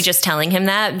like, is she just telling him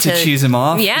that to cheese him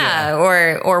off? Yeah.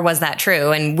 Or was that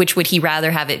true? And which would he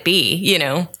rather have it be?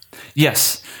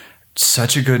 Yes.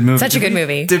 Such a good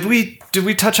movie. Did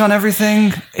we touch on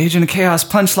everything? Agent of Chaos,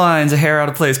 punchlines, a hair out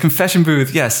of place, confession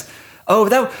booth. Yes.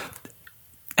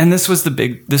 And this was the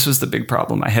big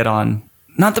problem I hit on.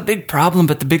 Not the big problem,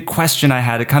 but the big question I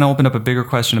had. It kind of opened up a bigger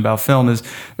question about film. Is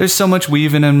there's so much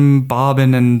weaving and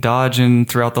bobbing and dodging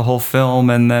throughout the whole film,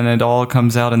 and then it all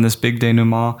comes out in this big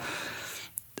denouement.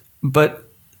 But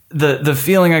the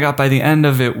feeling I got by the end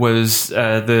of it was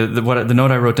the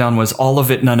note I wrote down was all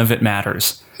of it, none of it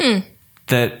matters.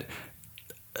 That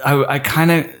I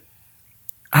kind of,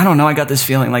 I don't know, I got this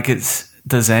feeling like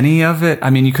does any of it?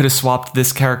 I mean, you could have swapped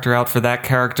this character out for that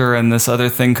character and this other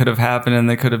thing could have happened and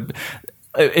they could have,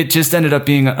 it just ended up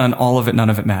being an all of it, none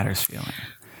of it matters feeling.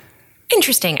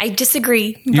 Interesting. I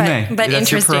disagree, but That's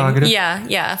interesting. Your prerogative.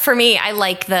 Yeah. For me, I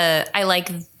like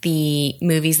the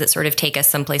movies that sort of take us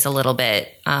someplace a little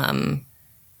bit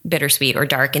bittersweet or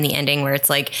dark in the ending, where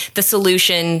it's like the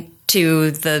solution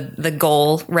to the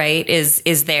goal, right,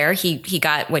 is there. He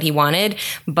got what he wanted,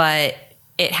 but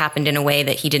it happened in a way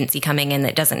that he didn't see coming and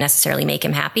that doesn't necessarily make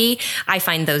him happy. I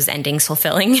find those endings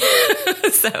fulfilling.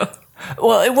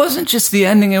 Well, it wasn't just the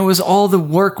ending, it was all the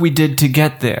work we did to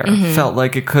get there. Mm-hmm. Felt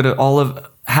like it could have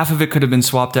half of it could have been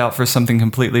swapped out for something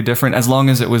completely different. As long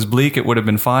as it was bleak, it would have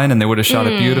been fine, and they would have shot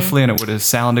it beautifully, and it would have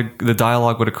sounded, the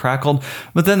dialogue would have crackled.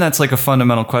 But then that's like a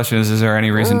fundamental question: is there any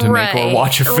reason to make or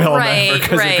watch a film ever?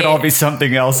 Because it could all be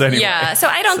something else anyway. Yeah, so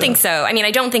I don't think so. I mean,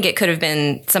 I don't think it could have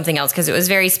been something else, because it was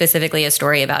very specifically a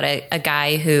story about a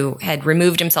guy who had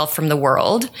removed himself from the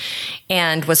world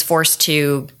and was forced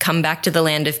to come back to the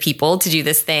land of people to do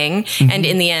this thing, and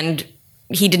in the end,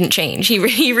 he didn't change.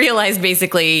 He realized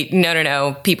basically,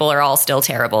 no, people are all still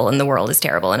terrible and the world is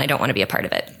terrible and I don't want to be a part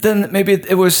of it. Then maybe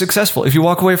it was successful. If you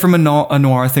walk away from a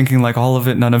noir thinking like all of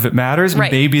it, none of it matters,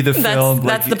 maybe the film...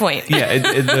 That's the point. Yeah,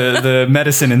 the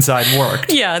medicine inside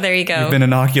worked. Yeah, there you go. You've been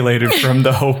inoculated from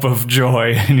the hope of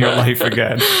joy in your life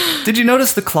again. Did you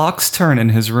notice the clocks turn in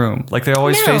his room? Like they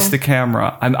always face the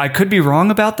camera. I could be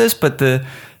wrong about this, but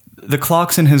the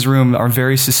clocks in his room are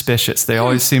very suspicious. They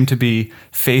always seem to be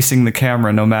facing the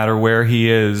camera no matter where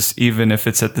he is, even if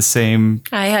it's at the same...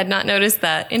 I had not noticed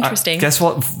that. Interesting. Guess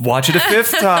what? Watch it a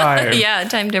fifth time. Yeah,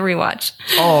 time to rewatch.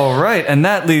 All right, and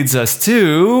that leads us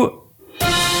to...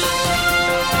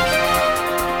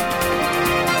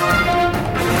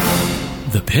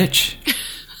 the pitch.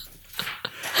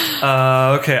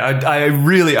 Okay,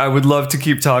 I would love to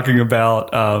keep talking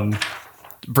about...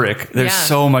 Brick. There's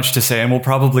so much to say, and we'll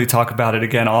probably talk about it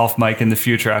again off mic in the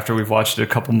future after we've watched it a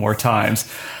couple more times.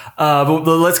 But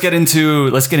let's get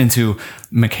into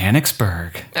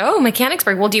Mechanicsburg. Oh,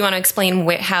 Mechanicsburg. Well, do you want to explain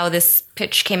how this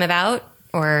pitch came about,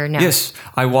 or no? Yes,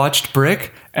 I watched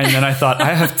Brick, and then I thought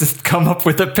I have to come up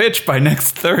with a pitch by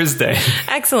next Thursday.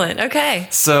 Excellent. Okay.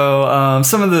 So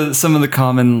some of the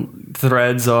common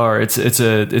threads are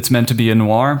it's meant to be a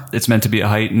noir. It's meant to be a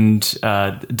heightened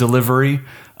delivery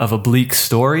of a bleak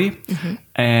story,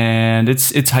 and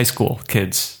it's high school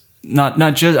kids. Not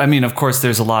just. I mean, of course,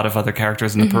 there's a lot of other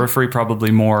characters in the periphery. Probably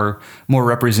more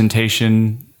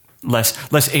representation, less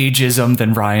ageism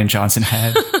than Rian Johnson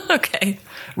had. Okay.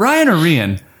 Ryan or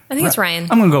Rian? I think it's Ryan.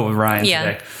 I'm gonna go with Ryan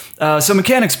today. So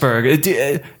Mechanicsburg,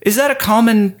 is that a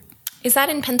common? Is that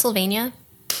in Pennsylvania?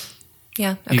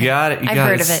 Yeah. Okay. You got it. I've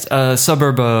heard of it. A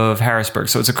suburb of Harrisburg.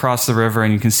 So it's across the river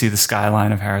and you can see the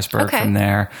skyline of Harrisburg from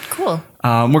there. Cool.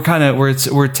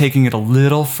 We're taking it a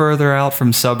little further out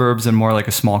from suburbs and more like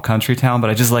a small country town, but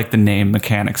I just like the name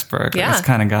Mechanicsburg. Yeah. It's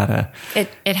kind of got a...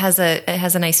 It has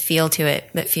a nice feel to it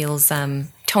that feels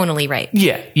tonally right.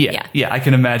 Yeah. I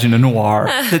can imagine a noir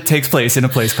that takes place in a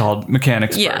place called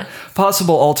Mechanicsburg. Yeah.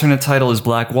 Possible alternate title is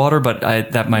Blackwater, but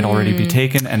that might already be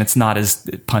taken, and it's not as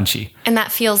punchy. And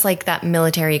that feels like that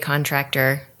military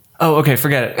contractor. Oh, okay,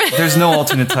 forget it. There's no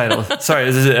alternate title. Sorry,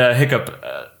 this is a hiccup.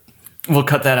 We'll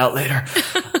cut that out later.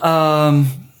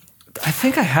 I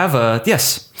think I have a...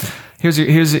 Yes.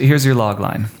 Here's your log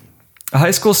line. A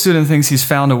high school student thinks he's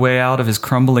found a way out of his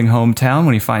crumbling hometown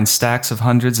when he finds stacks of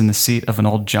hundreds in the seat of an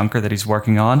old junker that he's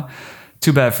working on.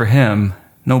 Too bad for him.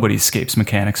 Nobody escapes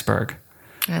Mechanicsburg.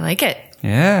 I like it.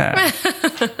 Yeah.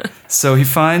 So he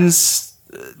finds...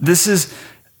 This is...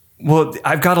 Well,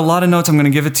 I've got a lot of notes. I'm going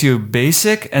to give it to you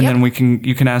basic, and then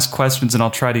you can ask questions, and I'll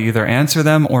try to either answer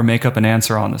them or make up an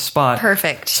answer on the spot.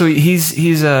 Perfect. So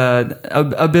he's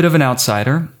a bit of an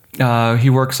outsider.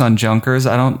 He works on junkers.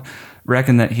 I don't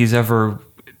reckon that he's ever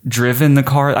driven the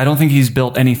car. I don't think he's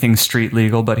built anything street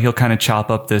legal, but he'll kind of chop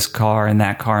up this car and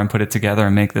that car and put it together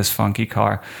and make this funky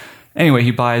car. Anyway, he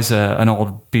buys an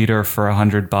old beater for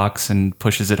 $100 and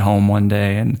pushes it home one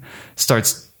day and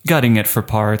starts gutting it for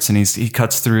parts, and he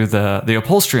cuts through the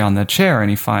upholstery on the chair and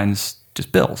he finds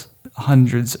just bills,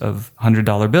 hundreds of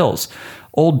 $100 bills,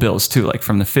 old bills too, like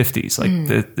from the 50s, like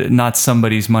not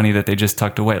somebody's money that they just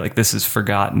tucked away. Like this is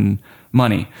forgotten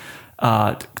money.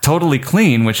 Totally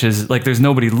clean, which is like there's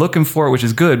nobody looking for it, which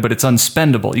is good, but it's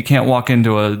unspendable. You can't walk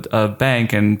into a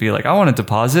bank and be like, I want to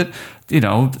deposit,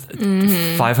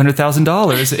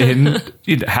 $500,000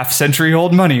 in half-century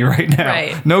old money right now.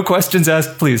 Right. No questions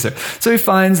asked, please, sir. So he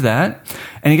finds that,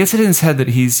 and he gets it in his head that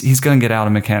he's going to get out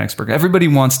of Mechanicsburg. Everybody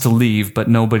wants to leave, but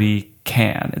nobody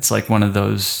can. It's like one of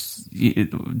those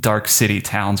dark city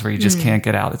towns where you just can't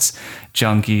get out. It's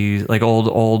junkies, like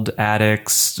old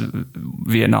addicts,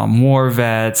 Vietnam War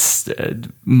vets,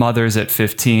 mothers at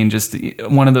 15. Just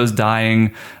one of those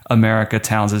dying America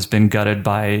towns has been gutted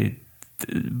by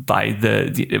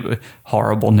the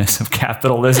horribleness of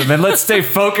capitalism. And let's stay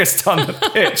focused on the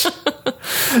pitch.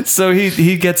 So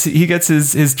he gets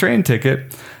his train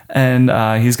ticket, and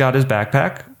he's got his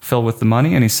backpack filled with the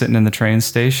money, and he's sitting in the train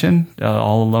station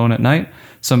all alone at night.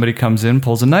 Somebody comes in,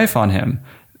 pulls a knife on him.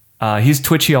 He's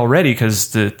twitchy already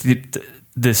because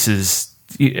this is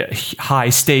high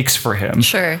stakes for him.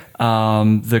 Sure.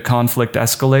 The conflict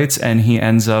escalates, and he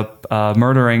ends up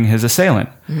murdering his assailant,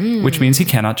 which means he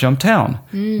cannot jump town.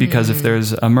 Because if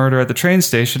there's a murder at the train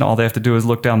station, all they have to do is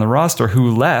look down the roster.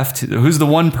 Who left? Who's the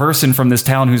one person from this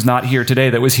town who's not here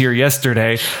today that was here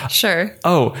yesterday? Sure.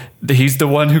 Oh, he's the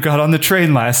one who got on the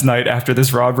train last night after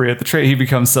this robbery at the train. He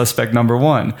becomes suspect number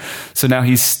one. So now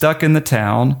he's stuck in the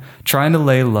town, trying to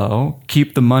lay low,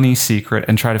 keep the money secret,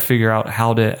 and try to figure out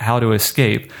how to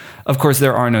escape. Of course,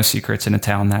 there are no secrets in a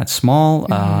town that small.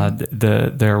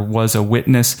 There was a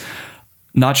witness.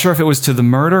 Not sure if it was to the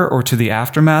murder or to the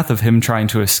aftermath of him trying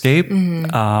to escape.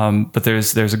 But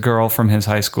there's a girl from his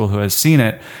high school who has seen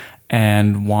it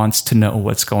and wants to know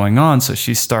what's going on. So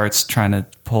she starts trying to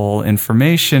pull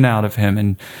information out of him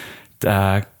and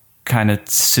kind of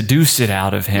seduce it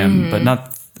out of him, but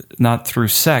not through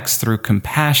sex, through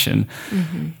compassion.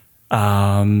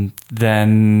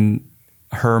 Then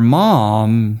her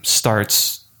mom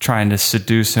starts trying to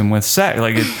seduce him with sex.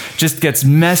 Like it just gets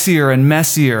messier and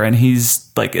messier, and he's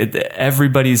like,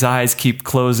 everybody's eyes keep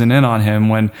closing in on him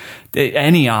when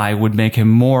any eye would make him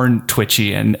more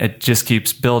twitchy, and it just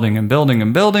keeps building and building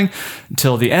and building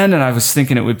until the end. And I was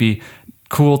thinking it would be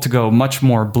cool to go much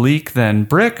more bleak than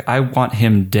Brick. I want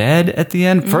him dead at the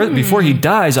end. Before he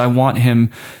dies, I want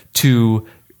him to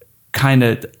kind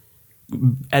of...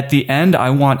 At the end, I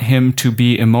want him to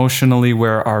be emotionally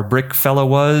where our Brick fella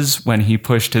was when he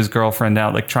pushed his girlfriend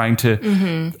out, like trying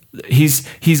to,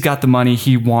 he's got the money.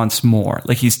 He wants more.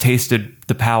 Like he's tasted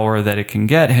the power that it can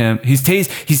get him. He's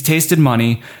tasted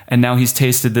money, and now he's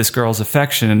tasted this girl's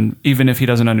affection. Even if he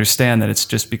doesn't understand that it's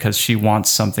just because she wants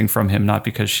something from him, not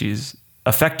because she's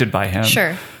affected by him.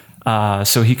 Sure.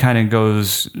 So he kind of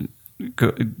goes,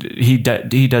 he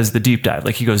does the deep dive.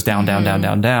 Like he goes down,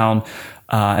 down.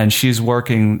 And she's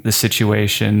working the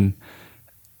situation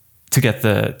to get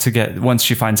once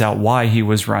she finds out why he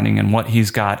was running and what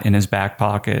he's got in his back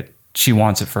pocket, she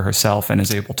wants it for herself and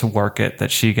is able to work it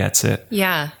that she gets it.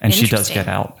 Yeah. And she does get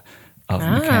out of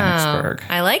Mechanicsburg.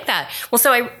 I like that. Well,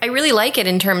 so I really like it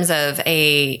in terms of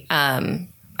a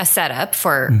a setup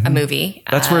for a movie.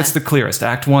 That's where it's the clearest.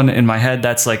 Act 1 in my head,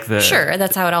 that's like the... Sure,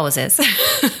 that's how it always is.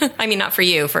 I mean, not for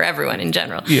you, for everyone in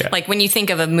general. Yeah. Like when you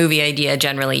think of a movie idea,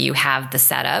 generally you have the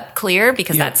setup clear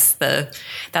because that's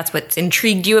what's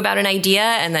intrigued you about an idea,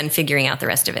 and then figuring out the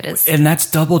rest of it is... And that's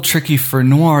double tricky for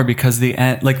noir because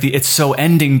it's so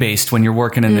ending based when you're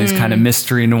working in these kind of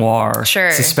mystery noir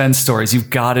suspense stories. You've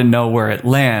got to know where it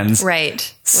lands.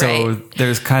 Right. So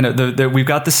there's kind of we've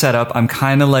got the setup. I'm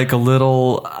kind of like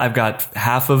I've got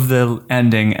half of the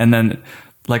ending, and then,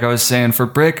 like I was saying, for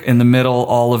Brick, in the middle,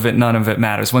 all of it, none of it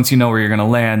matters. Once you know where you're going to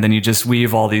land, then you just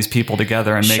weave all these people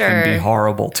together and make them be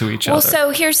horrible to each other. Well, so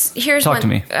here's Talk to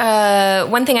me.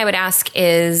 One thing I would ask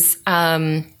is,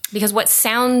 because what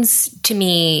sounds to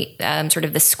me sort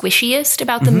of the squishiest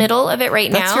about the middle of it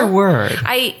now. That's your word.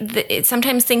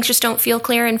 Sometimes things just don't feel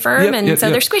clear and firm, they're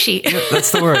squishy. Yep,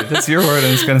 that's the word. That's your word,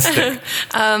 and it's going to stick.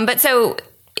 But so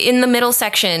in the middle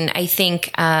section, I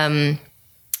think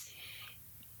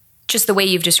just the way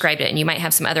you've described it, and you might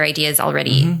have some other ideas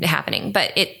already happening,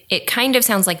 but it kind of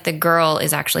sounds like the girl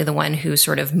is actually the one who's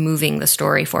sort of moving the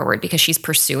story forward because she's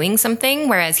pursuing something,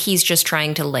 whereas he's just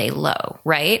trying to lay low,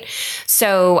 right?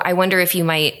 So I wonder if you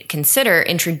might consider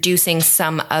introducing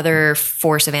some other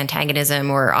force of antagonism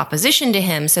or opposition to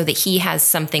him so that he has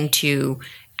something to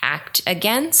act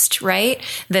against, right?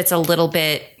 That's a little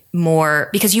bit more,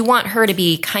 because you want her to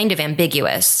be kind of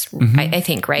ambiguous, I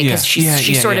think, right? Because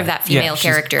she's sort of that female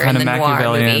character in the noir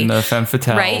movie, the femme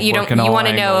fatale, right? You want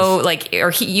to know, like,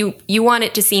 or you want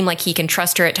it to seem like he can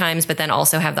trust her at times, but then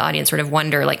also have the audience sort of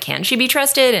wonder, like, can she be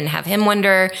trusted, and have him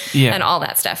wonder, and all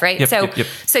that stuff, right? So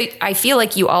I feel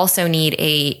like you also need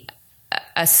a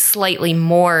slightly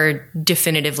more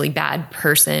definitively bad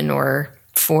person or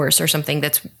force or something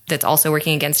that's also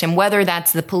working against him, whether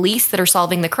that's the police that are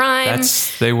solving the crime.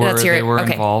 They were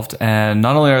involved, and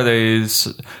not only are they,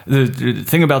 the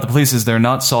thing about the police is they're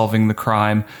not solving the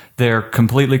crime, they're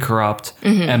completely corrupt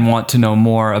and want to know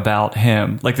more about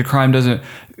him. Like, the crime doesn't,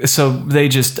 so they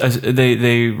just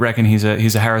they reckon he's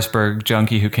a Harrisburg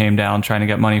junkie who came down trying to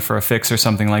get money for a fix or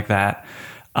something like that.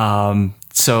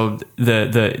 So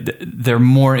they're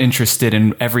more interested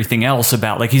in everything else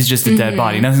about, like, he's just a dead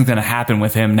body. Nothing's going to happen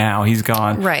with him now. He's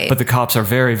gone. Right. But the cops are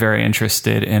very, very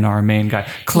interested in our main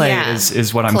guy. Clay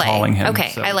is what I'm calling him. Okay,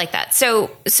 so. I like that. So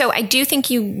I do think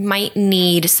you might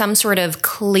need some sort of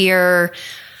clear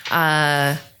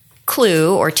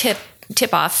clue or tip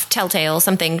off, telltale,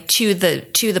 something to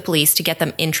the police to get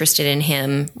them interested in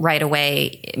him right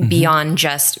away, beyond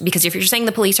just, because if you're saying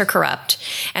the police are corrupt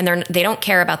and they don't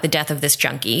care about the death of this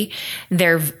junkie,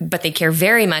 but they care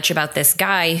very much about this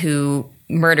guy who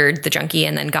murdered the junkie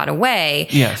and then got away.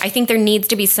 Yes. I think there needs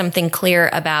to be something clear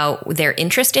about their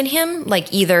interest in him,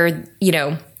 like either,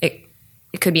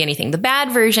 it could be anything. The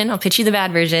bad version, I'll pitch you the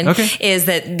bad version, is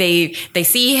that they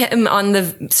see him on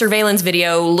the surveillance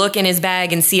video, look in his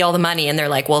bag and see all the money, and they're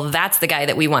like, well, that's the guy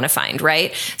that we want to find,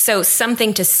 right? So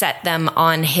something to set them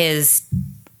on his...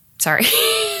 Sorry.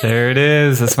 There it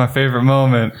is. That's my favorite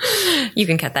moment. You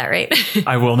can cut that, right?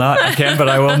 I will not. I can, but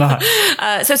I will not.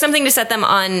 So something to set them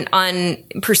on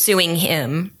pursuing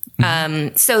him,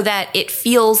 so that it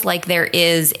feels like there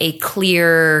is a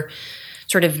clear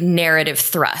sort of narrative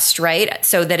thrust, right?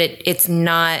 So that it's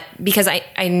not, because I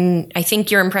think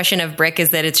your impression of Brick is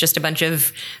that it's just a bunch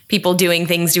of people doing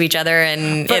things to each other,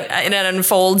 and it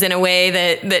unfolds in a way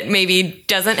that maybe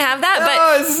doesn't have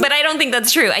that. But I don't think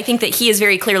that's true. I think that he is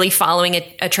very clearly following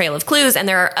a trail of clues, and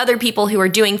there are other people who are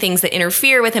doing things that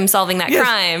interfere with him solving that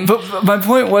crime. But my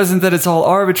point wasn't that it's all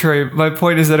arbitrary. My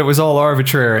point is that it was all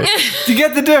arbitrary. Do you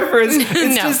get the difference?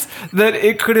 It's just that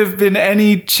it could have been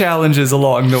any challenges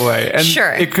along the way. And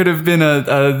it could have been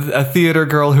a theater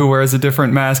girl who wears a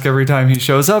different mask every time he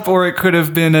shows up, or it could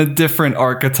have been a different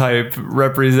archetype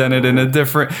represented in a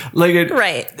different, like,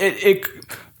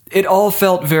 it all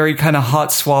felt very kind of hot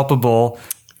swappable.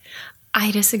 I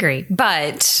disagree,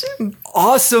 but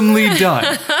awesomely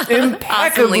done,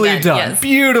 impeccably done, yes.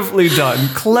 Beautifully done,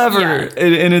 clever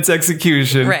in its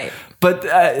execution, right? But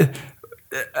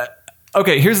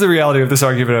okay, here's the reality of this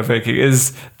argument I'm making,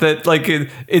 is that, like,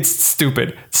 it's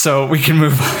stupid, so we can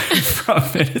move on from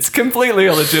it. It's completely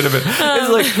illegitimate.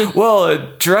 It's like,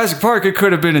 well, Jurassic Park, it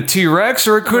could have been a T-Rex,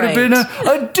 or it could have been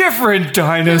a different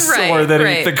dinosaur that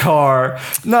ate the car.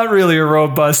 Not really a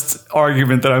robust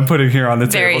argument that I'm putting here on the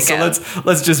table. So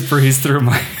let's just breeze through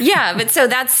my... Yeah, but so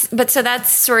that's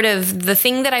sort of the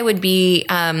thing that I would be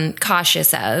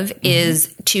cautious of,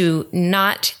 is to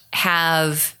not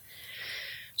have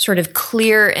sort of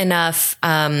clear enough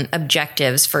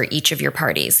objectives for each of your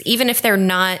parties, even if they're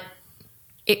not,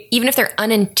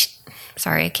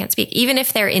 sorry, I can't speak. Even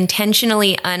if they're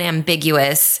intentionally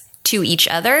unambiguous to each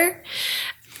other.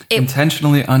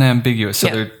 Intentionally unambiguous. So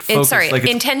they're focused.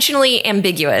 Intentionally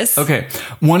ambiguous. Okay.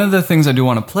 One of the things I do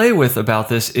want to play with about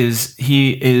this is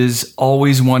he is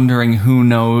always wondering who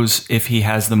knows if he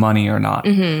has the money or not.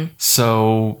 Mm-hmm.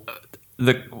 So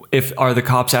are the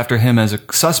cops after him as a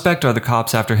suspect? Or are the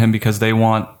cops after him because they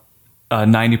want a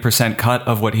 90% cut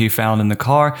of what he found in the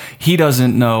car? He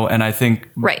doesn't know, and I think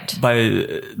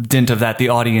by dint of that, the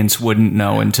audience wouldn't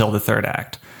know until the third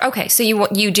act. Okay, so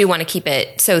you do want to keep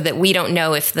it so that we don't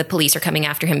know if the police are coming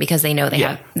after him because they know they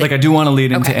have... I do want to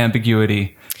lead into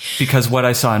ambiguity, because what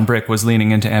I saw in Brick was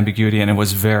leaning into ambiguity, and it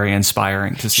was very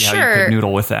inspiring to see how you could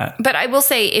noodle with that. But I will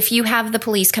say, if you have the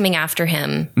police coming after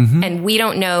him, and we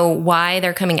don't know why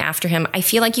they're coming after him, I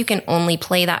feel like you can only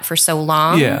play that for so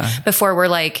long before we're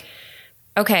like,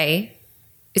 okay,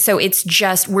 so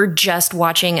we're just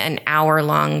watching an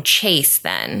hour-long chase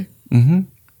then. Mm-hmm.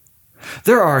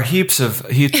 There are heaps of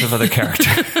other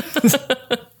characters.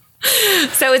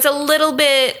 So it's a little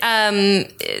bit.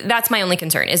 That's my only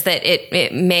concern, is that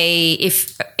it may,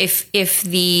 if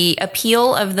the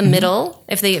appeal of the middle,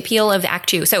 if the appeal of Act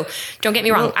 2. So don't get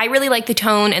me wrong, I really like the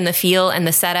tone and the feel and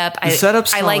the setup.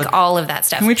 I like all of that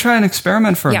stuff. Can we try an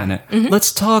experiment for a minute? Mm-hmm.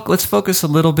 Let's focus a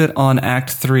little bit on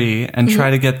Act 3 and try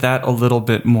to get that a little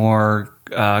bit more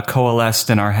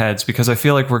coalesced in our heads, because I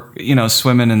feel like we're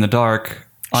swimming in the dark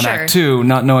on Act 2,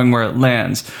 not knowing where it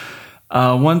lands.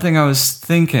 One thing I was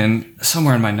thinking,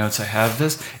 somewhere in my notes I have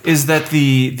this, is that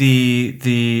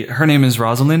her name is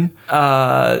Rosalind,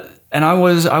 and I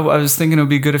was thinking it would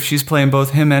be good if she's playing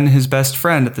both him and his best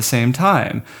friend at the same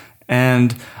time,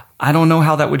 and I don't know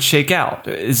how that would shake out.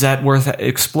 Is that worth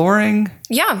exploring?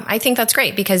 Yeah, I think that's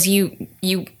great, because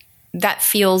that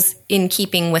feels in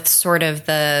keeping with sort of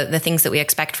the things that we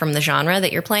expect from the genre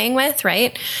that you're playing with,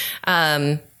 right?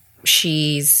 And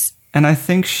I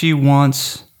think she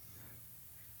wants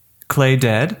Clay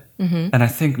dead, and I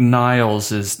think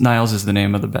Niles is the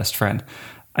name of the best friend.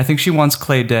 I think she wants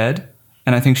Clay dead,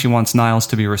 and I think she wants Niles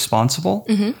to be responsible,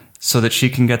 so that she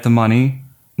can get the money.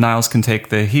 Niles can take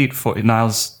the heat for.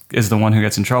 Niles is the one who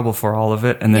gets in trouble for all of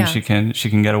it, and then she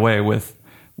can get away with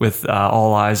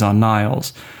all eyes on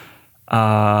Niles. So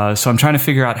I'm trying to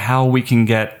figure out how we can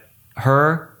get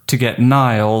her to get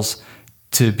Niles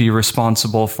to be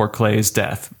responsible for Clay's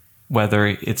death, whether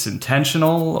it's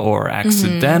intentional or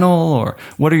accidental, or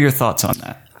what are your thoughts on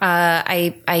that?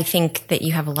 I think that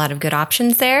you have a lot of good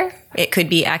options there. It could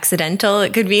be accidental.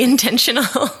 It could be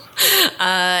intentional.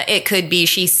 It could be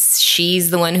she's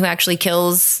the one who actually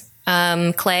kills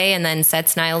Clay and then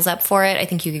sets Niles up for it. I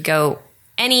think you could go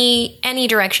any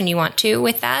direction you want to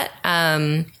with that.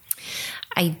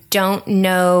 I don't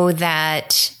know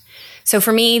that. So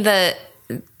for me, the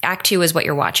Act 2 is what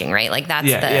you're watching, right? Like that's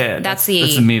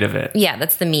the meat of it. Yeah,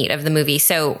 that's the meat of the movie.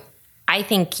 So I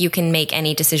think you can make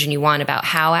any decision you want about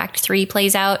how Act 3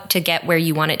 plays out to get where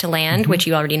you want it to land, which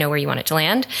you already know where you want it to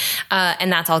land. And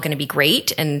that's all going to be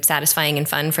great and satisfying and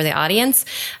fun for the audience.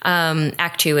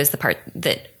 Act 2 is the part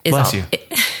that is Bless you.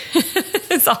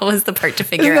 It's always the part to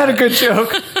figure out. Isn't that a good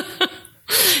joke?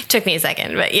 Took me a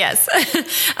second, but yes.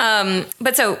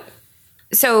 But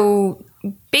so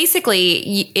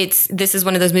basically, this is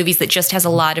one of those movies that just has a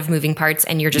lot of moving parts,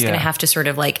 and you're just going to have to sort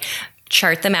of like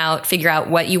chart them out, figure out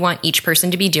what you want each person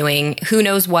to be doing, who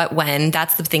knows what when.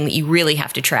 That's the thing that you really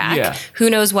have to track. Yeah. Who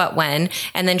knows what when,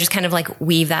 and then just kind of like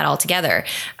weave that all together.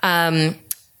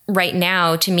 Right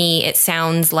now, to me, it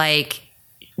sounds like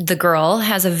the girl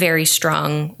has a very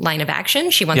strong line of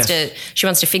action. She wants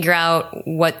to figure out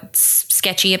what's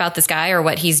sketchy about this guy or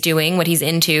what he's doing, what he's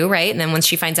into, right? And then once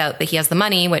she finds out that he has the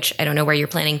money, which I don't know where you're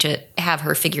planning to have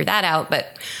her figure that out,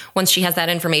 but once she has that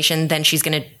information, then she's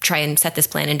going to try and set this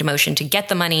plan into motion to get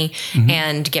the money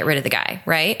and get rid of the guy,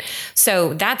 right?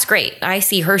 So that's great. I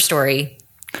see her story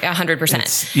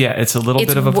 100%. It's a little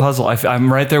bit of a puzzle.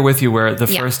 I'm right there with you, where the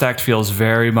first act feels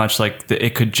very much like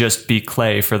it could just be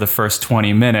Clay for the first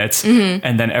 20 minutes,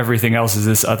 and then everything else is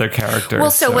this other character.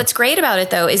 Well, so what's great about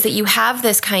it, though, is that you have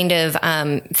this kind of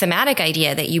thematic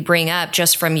idea that you bring up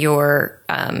just from your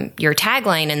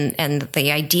tagline and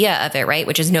the idea of it, right?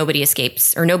 Which is nobody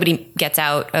escapes or nobody gets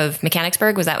out of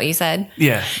Mechanicsburg. Was that what you said?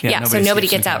 Yeah. So nobody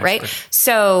gets out, right?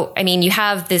 So, I mean, you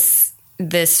have this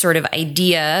sort of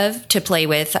idea to play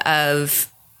with of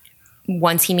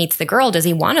once he meets the girl, does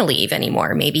he want to leave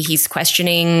anymore? Maybe he's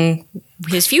questioning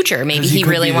his future. Maybe he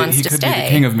really wants to stay. He could be the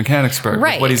king of Mechanicsburg.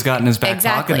 Right. With what he's got in his back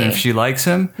pocket, and if she likes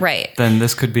him, then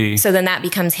this could be... So then that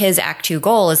becomes his act 2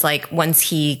 goal, is like, once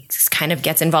he kind of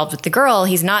gets involved with the girl,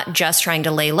 he's not just trying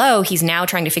to lay low, he's now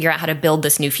trying to figure out how to build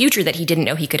this new future that he didn't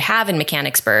know he could have in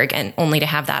Mechanicsburg, and only to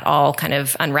have that all kind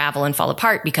of unravel and fall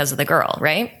apart because of the girl,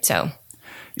 right? So...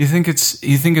 You think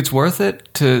it's worth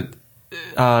it to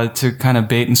kind of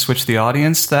bait and switch the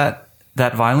audience that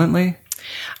violently?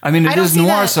 I mean, it is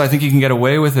noir, so I think you can get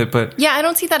away with it, but... Yeah, I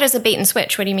don't see that as a bait and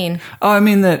switch. What do you mean? Oh, I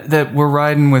mean that we're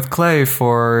riding with Clay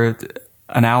for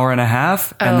an hour and a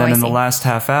half, and then in the last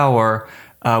half hour,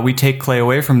 we take Clay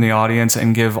away from the audience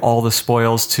and give all the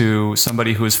spoils to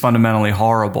somebody who is fundamentally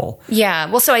horrible. Yeah,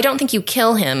 well, so I don't think you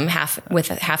kill him with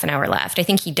half an hour left. I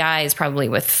think he dies probably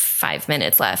with 5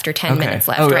 minutes left or 10 minutes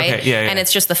left, right? Okay. Yeah. And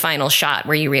it's just the final shot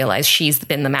where you realize she's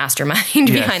been the mastermind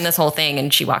behind this whole thing,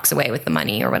 and she walks away with the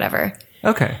money or whatever.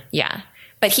 Okay. Yeah.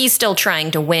 But he's still trying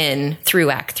to win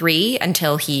through Act 3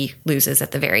 until he loses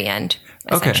at the very end,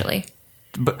 essentially.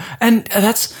 Okay.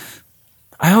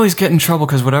 I always get in trouble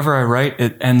because whatever I write,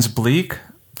 it ends bleak.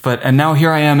 And now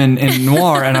here I am in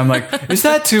noir, and I'm like, is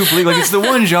that too bleak? Like, it's the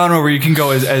one genre where you can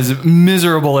go as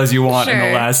miserable as you want in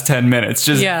the last 10 minutes.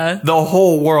 Just the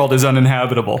whole world is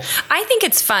uninhabitable. I think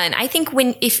it's fun. I think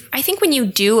when you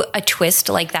do a twist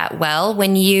like that well,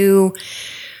 when you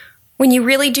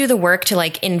really do the work to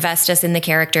like invest us in the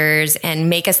characters and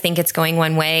make us think it's going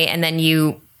one way, and then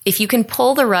if you can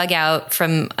pull the rug out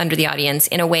from under the audience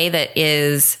in a way that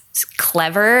is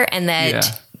clever, and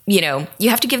that you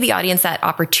have to give the audience that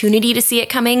opportunity to see it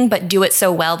coming, but do it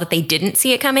so well that they didn't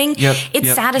see it coming.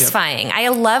 It's satisfying. I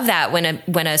love that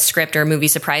when a script or a movie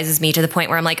surprises me to the point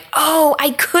where I'm like, oh,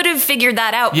 I could have figured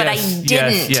that out, but I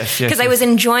didn't, because I was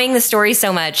enjoying the story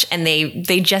so much, and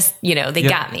they just they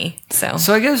got me. So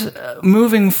I guess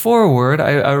moving forward,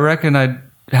 I reckon I'd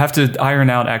have to iron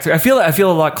out Act 3. I feel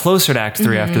a lot closer to Act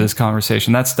 3 after this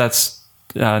conversation. That's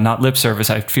not lip service.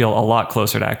 I feel a lot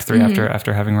closer to Act 3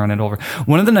 after having run it over.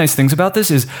 One of the nice things about this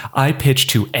is I pitch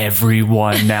to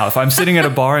everyone now. If I'm sitting at a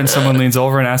bar and someone leans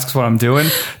over and asks what I'm doing,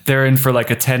 they're in for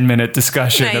like a 10-minute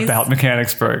discussion about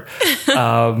Mechanicsburg.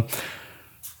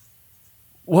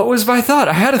 What was my thought?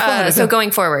 I had a thought. So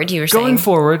going forward, you were saying. Going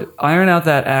forward, iron out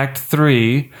that Act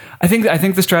 3. I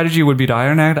think the strategy would be to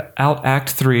iron out Act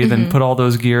 3, then put all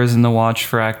those gears in the watch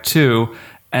for Act 2,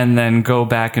 and then go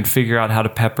back and figure out how to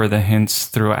pepper the hints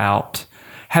throughout.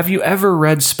 Have you ever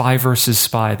read Spy vs.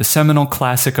 Spy, the seminal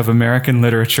classic of American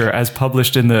literature as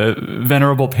published in the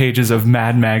venerable pages of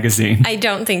Mad Magazine? I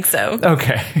don't think so.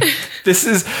 Okay. This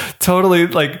is totally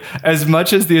like, as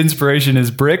much as the inspiration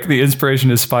is Brick, the inspiration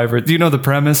is Spy vs. Do you know the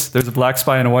premise? There's a black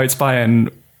spy and a white spy,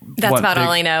 and that's about all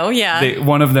I know. Yeah.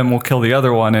 One of them will kill the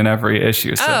other one in every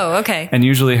issue. So, okay. And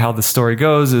usually how the story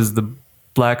goes is the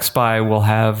black spy will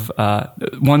have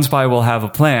one spy will have a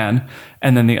plan,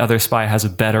 and then the other spy has a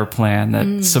better plan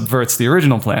that subverts the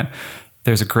original plan.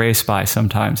 There's a gray spy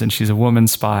sometimes, and she's a woman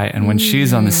spy, and when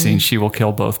she's on the scene, she will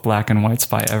kill both black and white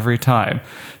spy every time.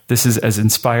 This is as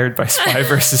inspired by Spy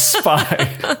versus Spy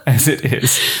as it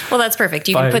is. Well, that's perfect.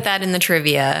 You can put that in the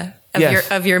trivia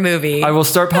of your movie. I will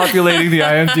start populating the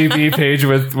IMDb page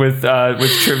with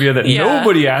trivia that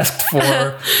nobody asked for.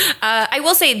 I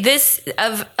will say this,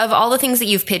 of all the things that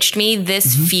you've pitched me,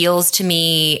 this feels to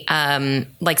me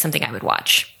like something I would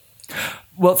watch.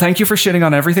 Well, thank you for shitting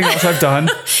on everything else I've done.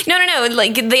 No.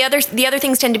 Like the other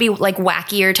things tend to be like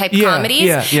wackier type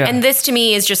comedies. Yeah. And this to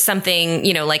me is just something,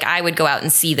 like I would go out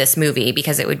and see this movie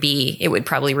because it would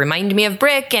probably remind me of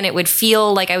Brick, and it would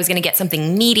feel like I was going to get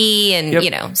something meaty,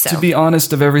 and so. To be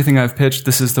honest, of everything I've pitched,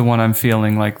 this is the one I'm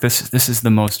feeling like this is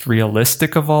the most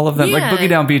realistic of all of them. Like Boogie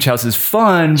Down Beach House is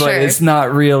fun, but it's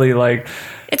not really like,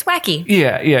 it's wacky.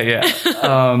 Yeah.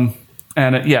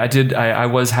 And I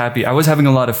was happy. I was having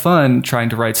a lot of fun trying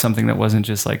to write something that wasn't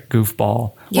just like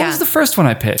goofball. What was the first one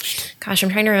I pitched? Gosh, I'm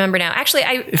trying to remember now. Actually,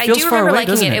 I do remember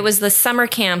liking it. It was the summer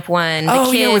camp one.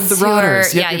 Oh, yeah, with the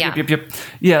Rotters. Yep.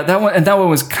 Yeah, that one. And that one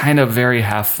was kind of very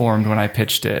half-formed when I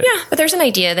pitched it. Yeah, but there's an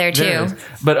idea there, too.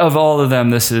 But of all of them,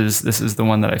 this is the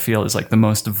one that I feel is like the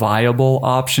most viable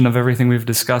option of everything we've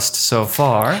discussed so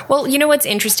far. Well, you know what's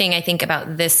interesting, I think,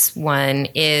 about this one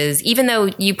is even though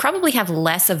you probably have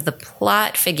less of the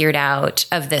plot figured out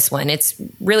of this one. It's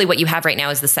really what you have right now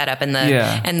is the setup and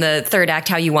the third act,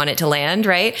 how you want it to land,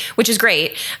 right? Which is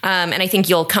great. And I think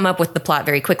you'll come up with the plot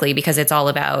very quickly because it's all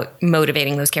about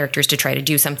motivating those characters to try to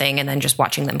do something and then just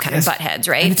watching them kind of butt heads,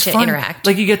 right? To fun. Interact.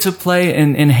 Like you get to play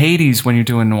in Hades when you're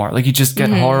doing noir. Like you just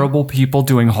get horrible people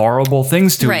doing horrible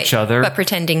things to each other. But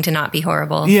pretending to not be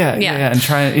horrible. Yeah. And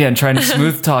trying to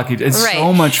smooth talk. It's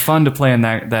so much fun to play in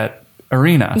that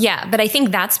arena. Yeah, but I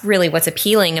think that's really what's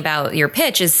appealing about your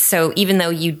pitch is so even though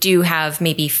you do have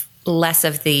maybe less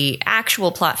of the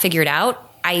actual plot figured out,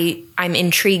 I'm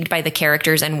intrigued by the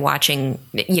characters and watching,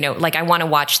 like I want to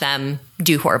watch them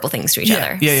do horrible things to each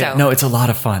other. Yeah. No, it's a lot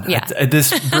of fun. Yeah.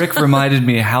 This brick reminded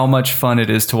me how much fun it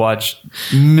is to watch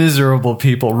miserable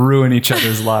people ruin each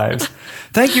other's lives.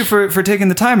 Thank you for taking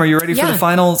the time. Are you ready for the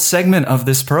final segment of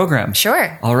this program?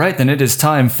 Sure. All right, then it is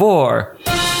time for...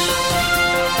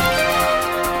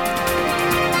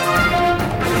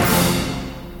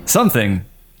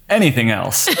 anything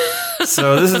else.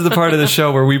 So this is the part of the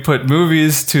show where we put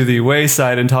movies to the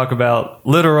wayside and talk about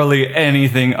literally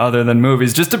anything other than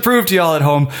movies, just to prove to y'all at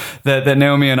home that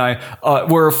Naomi and I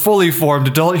were fully formed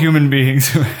adult human beings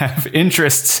who have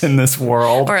interests in this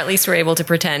world. Or at least we're able to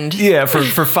pretend. Yeah,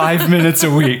 for 5 minutes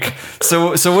a week.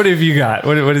 So what have you got?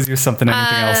 What is your something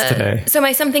anything else today? So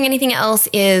my something anything else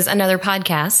is another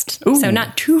podcast. Ooh. So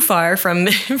not too far from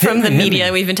the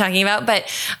media we've been talking about, but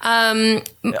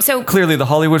so clearly the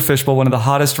Hollywood Fishbowl, one of the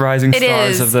hottest rising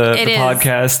stars of the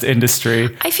podcast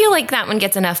industry. I feel like that one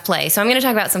gets enough play, so I'm going to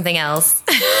talk about something else.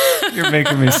 You're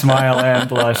making me smile and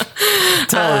blush.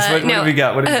 Tell us, what have we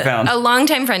got? What have you found? A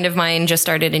longtime friend of mine just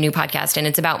started a new podcast, and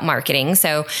it's about marketing.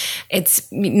 So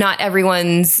it's not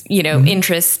everyone's,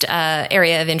 interest,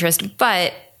 area of interest,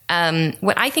 but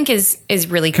what I think is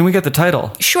really... Can we get the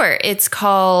title? Sure. It's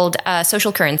called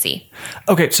Social Currency.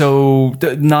 Okay, so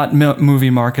not movie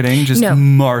marketing, just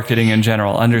marketing in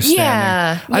general, understanding.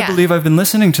 Yeah. I believe I've been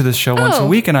listening to this show once a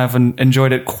week, and I've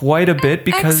enjoyed it quite a bit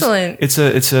because it's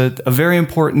a very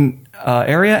important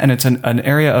area, and it's an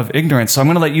area of ignorance. So I'm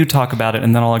going to let you talk about it,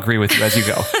 and then I'll agree with you as you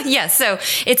go. Yes. So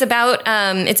it's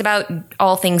about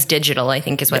all things digital, I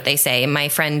think is what they say. My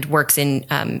friend works in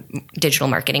digital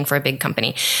marketing for a big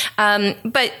company.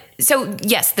 But so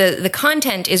yes, the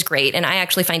content is great, and I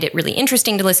actually find it really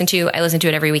interesting to listen to. I listen to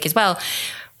it every week as well.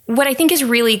 What I think is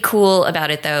really cool about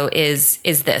it, though, is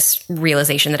this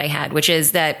realization that I had, which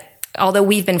is that although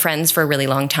we've been friends for a really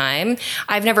long time,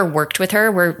 I've never worked with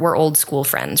her. We're old school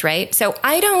friends, right? So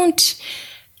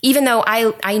even though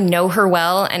I know her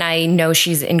well and I know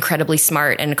she's incredibly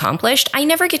smart and accomplished, I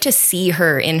never get to see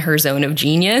her in her zone of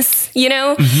genius,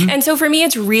 Mm-hmm. And so for me,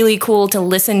 it's really cool to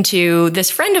listen to this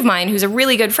friend of mine who's a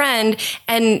really good friend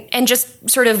and just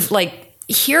sort of like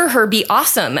hear her be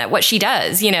awesome at what she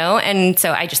does, And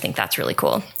so I just think that's really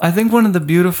cool. I think one of the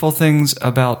beautiful things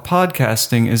about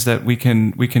podcasting is that we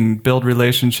can build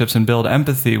relationships and build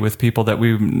empathy with people that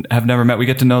we have never met. We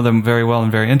get to know them very well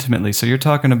and very intimately. So you're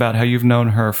talking about how you've known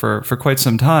her for quite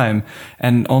some time,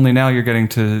 and only now you're getting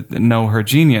to know her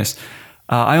genius.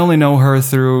 I only know her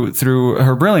through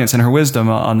her brilliance and her wisdom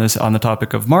on the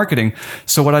topic of marketing.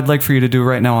 So what I'd like for you to do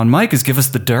right now on mic is give us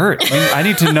the dirt. I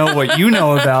need to know what you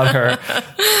know about her.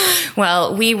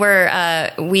 Well, we were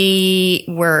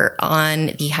on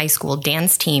the high school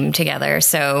dance team together,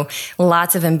 so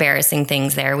lots of embarrassing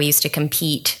things there. We used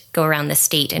to go around the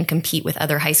state and compete with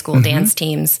other high school dance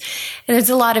teams. And there's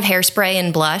a lot of hairspray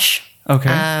and blush.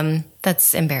 Okay.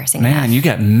 That's embarrassing. Man, enough. You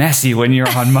get messy when you're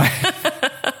on mic.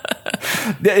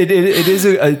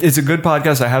 It's a good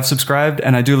podcast. I have subscribed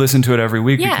and I do listen to it every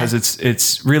week because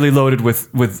it's really loaded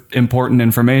with important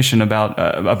information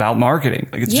about marketing.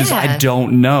 Like it's just I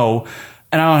don't know,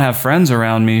 and I don't have friends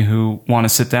around me who want to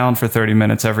sit down for 30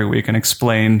 minutes every week and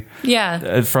explain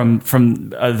from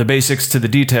the basics to the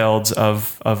details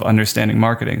of understanding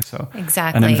marketing. So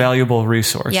exactly, an invaluable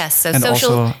resource. Yes, so and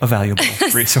also a valuable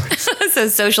resource. So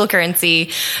Social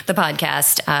Currency, the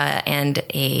podcast, and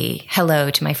a hello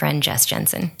to my friend Jess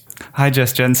Jensen. Hi,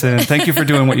 Jess Jensen. Thank you for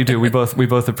doing what you do. We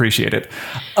both appreciate it.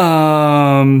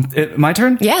 My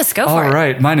turn? Yes, go for it. All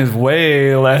right. Mine is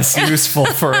way less useful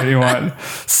for anyone.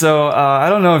 So I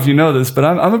don't know if you know this, but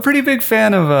I'm a pretty big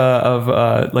fan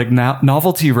of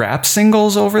novelty rap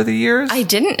singles over the years. I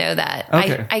didn't know that.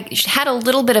 Okay. I had a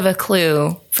little bit of a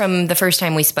clue from the first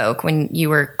time we spoke when you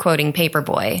were quoting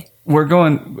Paperboy. We're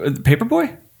going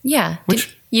Paperboy? Yeah.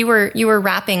 Which you were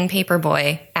rapping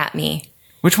Paperboy at me.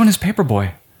 Which one is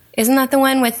Paperboy? Isn't that the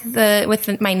one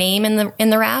with my name in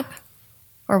the rap?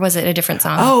 Or was it a different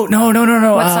song? Oh, no.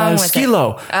 What song was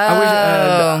Skilo. it?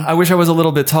 I wish I was a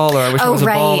little bit taller. I wish I was a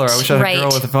baller. I wish I had a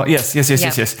girl with a phone. Yes.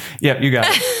 Yep, you got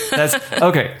it. That's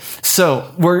okay.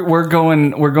 So we're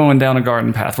going down a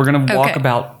garden path. We're going to walk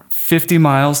about 50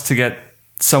 miles to get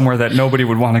somewhere that nobody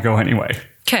would want to go anyway.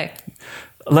 Okay.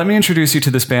 Let me introduce you to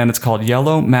this band. It's called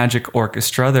Yellow Magic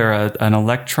Orchestra. They're an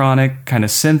electronic kind of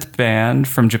synth band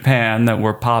from Japan that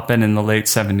were popping in the late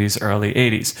 70s, early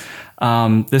 80s.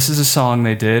 This is a song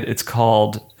they did. It's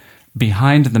called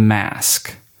Behind the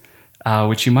Mask,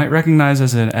 which you might recognize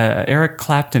as an Eric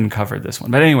Clapton covered this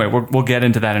one. But anyway, we'll get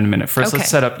into that in a minute. First, let's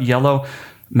set up Yellow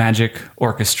Magic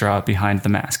Orchestra, Behind the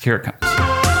Mask. Here it comes.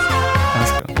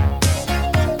 Let's go.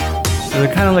 So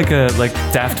they're kind of like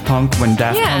Daft Punk. When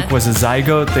Daft Punk was a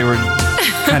zygote, they were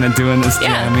kind of doing this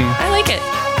jammy. I like it.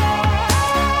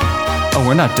 Oh,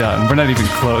 we're not done. We're not even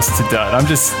close to done.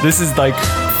 This is like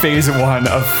phase 1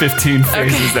 of 15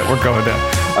 phases that we're going down.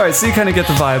 All right, so you kind of get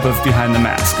the vibe of Behind the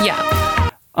Mask.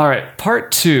 Yeah. All right,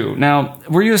 part 2. Now,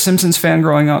 were you a Simpsons fan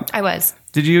growing up? I was.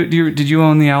 Did you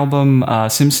own the album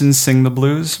Simpsons Sing the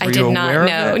Blues? I did not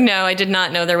know. No, I did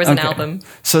not know there was an album.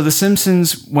 So the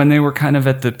Simpsons, when they were kind of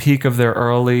at the peak of their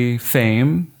early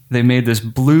fame, they made this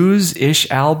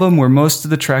blues-ish album where most of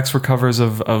the tracks were covers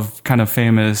of kind of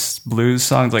famous blues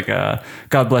songs, like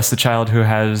God Bless the Child Who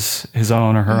Has His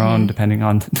Own or Her Own, depending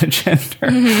on the gender.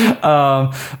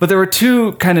 But there were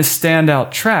 2 kind of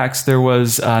standout tracks. There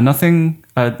was not Nothing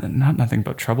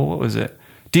But Trouble. What was it?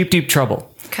 Deep, Deep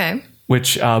Trouble. Okay.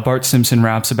 Which Bart Simpson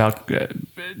raps about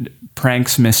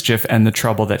pranks, mischief, and the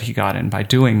trouble that he got in by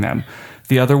doing them.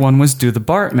 The other one was Do the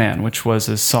Bartman, which was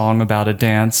a song about a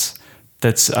dance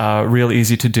that's real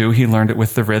easy to do. He learned it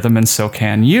with the rhythm, and so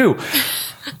can you.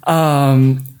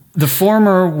 The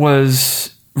former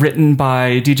was written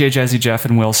by DJ Jazzy Jeff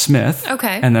and Will Smith,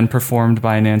 and then performed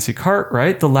by Nancy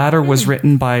Cartwright. The latter was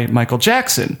written by Michael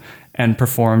Jackson and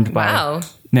performed by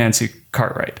Nancy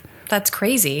Cartwright. That's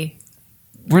crazy.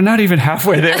 We're not even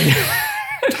halfway there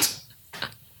yet.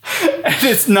 And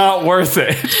it's not worth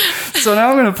it. So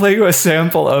now I'm going to play you a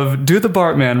sample of Do the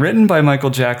Bartman, written by Michael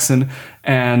Jackson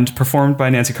and performed by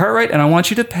Nancy Cartwright. And I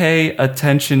want you to pay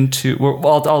attention to.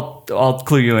 I'll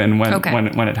clue you in when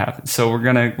it happens. So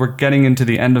we're getting into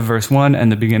the end of verse 1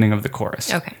 and the beginning of the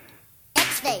chorus. Okay.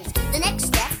 Next phase, the next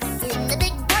step in the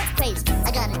big Bart craze.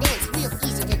 I got a dance real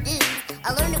easy to do.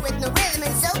 I learned it with no rhythm,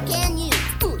 and so can you.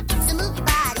 Ooh, so move your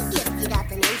body if you got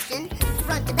the notion.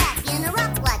 Front to back in a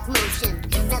rock-like motion.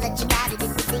 Now that you got it, if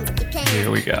you think you can.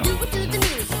 Here we go. Do it to the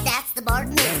music, that's the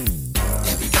Bartman.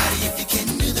 Everybody, if you can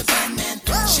do the Bartman.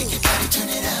 Whoa. Shake your body, turn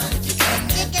it out if you can.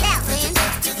 Check it out, man.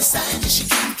 Back to the side, yes you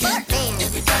can. Bartman.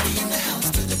 Everybody in the house,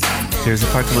 do the Bartman. Here's the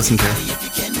part to listen to.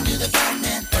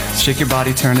 Shake your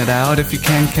body, turn it out if you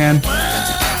can.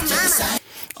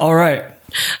 All right.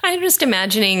 I'm just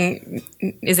imagining,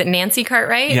 is it Nancy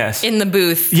Cartwright? Yes. In the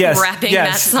booth rapping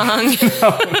that song.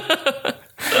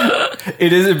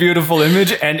 It is a beautiful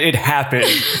image, and it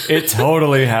happened. It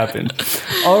totally happened.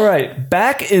 All right.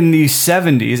 Back in the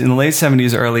 70s, in the late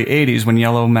 70s, early 80s, when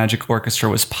Yellow Magic Orchestra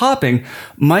was popping,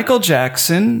 Michael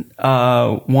Jackson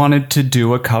wanted to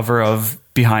do a cover of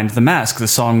Behind the Mask, the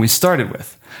song we started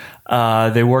with.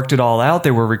 They worked it all out.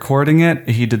 They were recording it.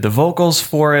 He did the vocals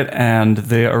for it, and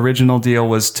the original deal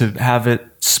was to have it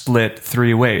split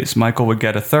 3 ways. Michael would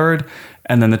get a third,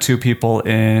 and then the 2 people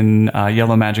in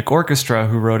Yellow Magic Orchestra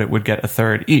who wrote it would get a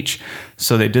third each.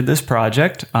 So they did this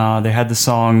project. They had the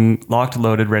song locked,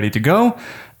 loaded, ready to go.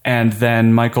 And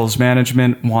then Michael's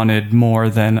management wanted more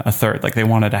than a third. Like they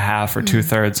wanted a half or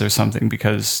 2/3 or something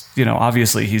because,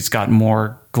 obviously he's got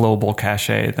more global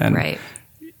cachet than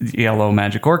Yellow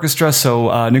Magic Orchestra.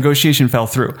 So negotiation fell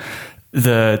through.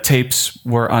 The tapes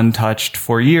were untouched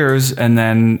for years, and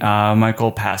then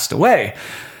Michael passed away.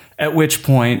 At which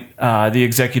point, the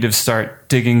executives start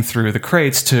digging through the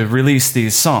crates to release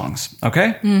these songs.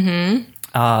 Okay?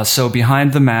 Mm-hmm. So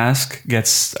Behind the Mask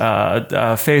gets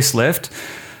a facelift.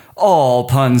 All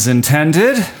puns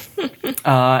intended.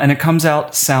 And it comes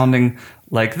out sounding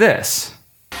like this.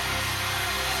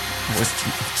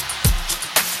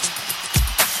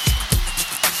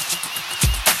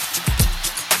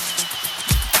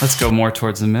 Let's go more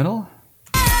towards the middle.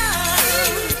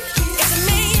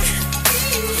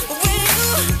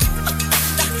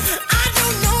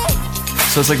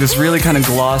 So it's like this really kind of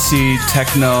glossy,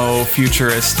 techno,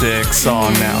 futuristic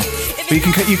song now.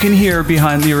 But you can hear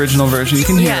behind the original version. You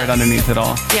can hear it underneath it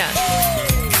all. Yeah.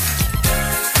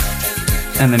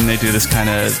 And then they do this kind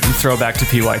of throwback to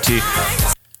PYT.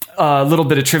 A little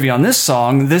bit of trivia on this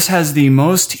song. This has the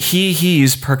most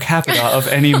hee-hees per capita of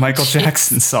any Michael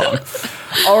Jackson song.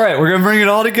 All right, we're gonna bring it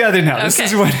all together now. This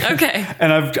is what. Okay.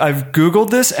 And I've Googled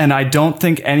this, and I don't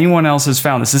think anyone else has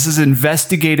found this. This is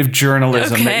investigative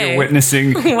journalism that you're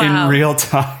witnessing in real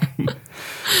time.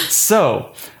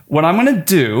 So, what I'm going to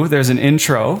do, there's an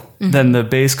intro, then the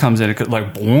bass comes in, it could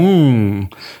like boom.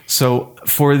 So,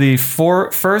 for the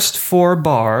first 4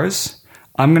 bars,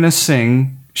 I'm going to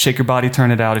sing Shake Your Body,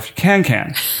 Turn It Out If You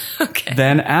Can. Okay.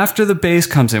 Then after the bass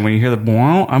comes in, when you hear the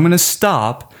boom, I'm going to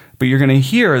stop, but you're going to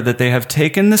hear that they have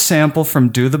taken the sample from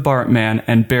Do the Bartman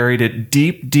and buried it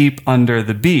deep, deep under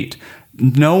the beat.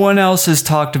 No one else has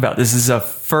talked about this. This is a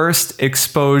first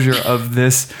exposure of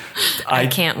this. I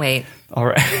can't wait. All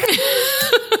right.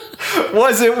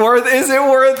 Is it worth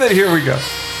it? Here we go.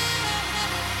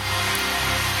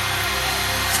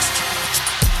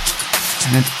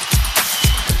 And then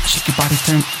shake your body,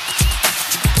 turn.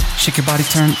 Shake your body,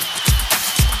 turn.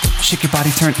 Shake your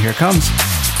body, turn. Here it comes.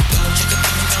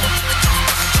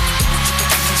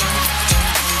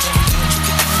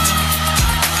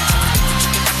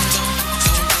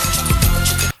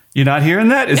 You're not hearing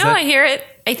that? I hear it.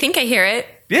 I think I hear it.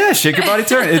 Yeah, Shake Your Body,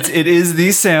 Turn. It is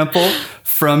the sample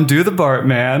from Do the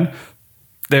Bartman.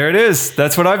 There it is.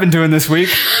 That's what I've been doing this week.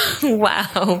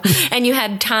 Wow. And you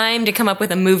had time to come up with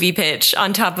a movie pitch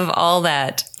on top of all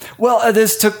that. Well,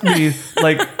 this took me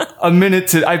like a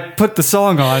minute I put the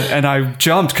song on and I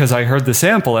jumped because I heard the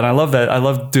sample, and I love that. I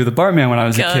loved Do the Bartman when I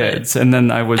was a kid. And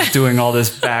then I was doing all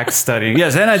this back studying.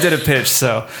 Yes, and I did a pitch.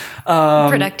 So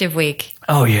productive week.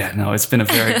 Oh, yeah. No, it's been a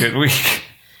very good week.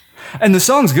 And the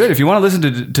song's good. If you want to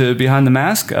listen to Behind the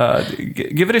Mask,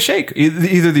 give it a shake.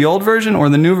 Either the old version or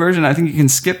the new version. I think you can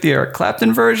skip the Eric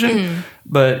Clapton version,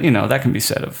 but that can be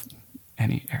said of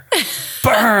any Eric.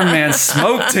 Burn, man,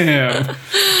 smoked him.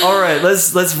 All right,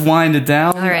 let's wind it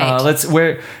down. All right.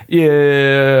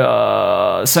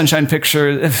 Sunshine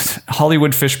Picture,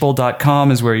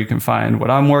 HollywoodFishbowl.com is where you can find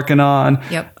what I'm working on.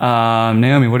 Yep.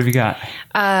 Naomi, what have you got?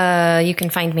 You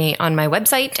can find me on my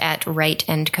website at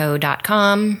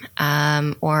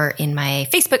writeandco.com or in my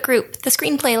Facebook group, The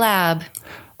Screenplay Lab.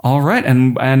 All right,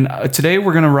 and today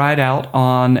we're going to ride out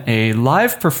on a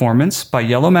live performance by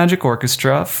Yellow Magic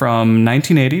Orchestra from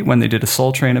 1980 when they did a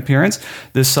Soul Train appearance.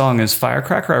 This song is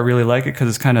Firecracker. I really like it because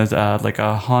it's kind of like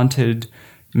a haunted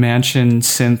mansion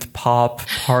synth pop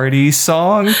party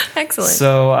song. Excellent.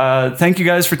 So thank you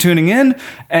guys for tuning in,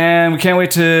 and we can't wait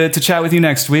to chat with you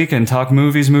next week and talk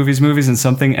movies,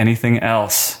 and anything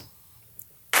else.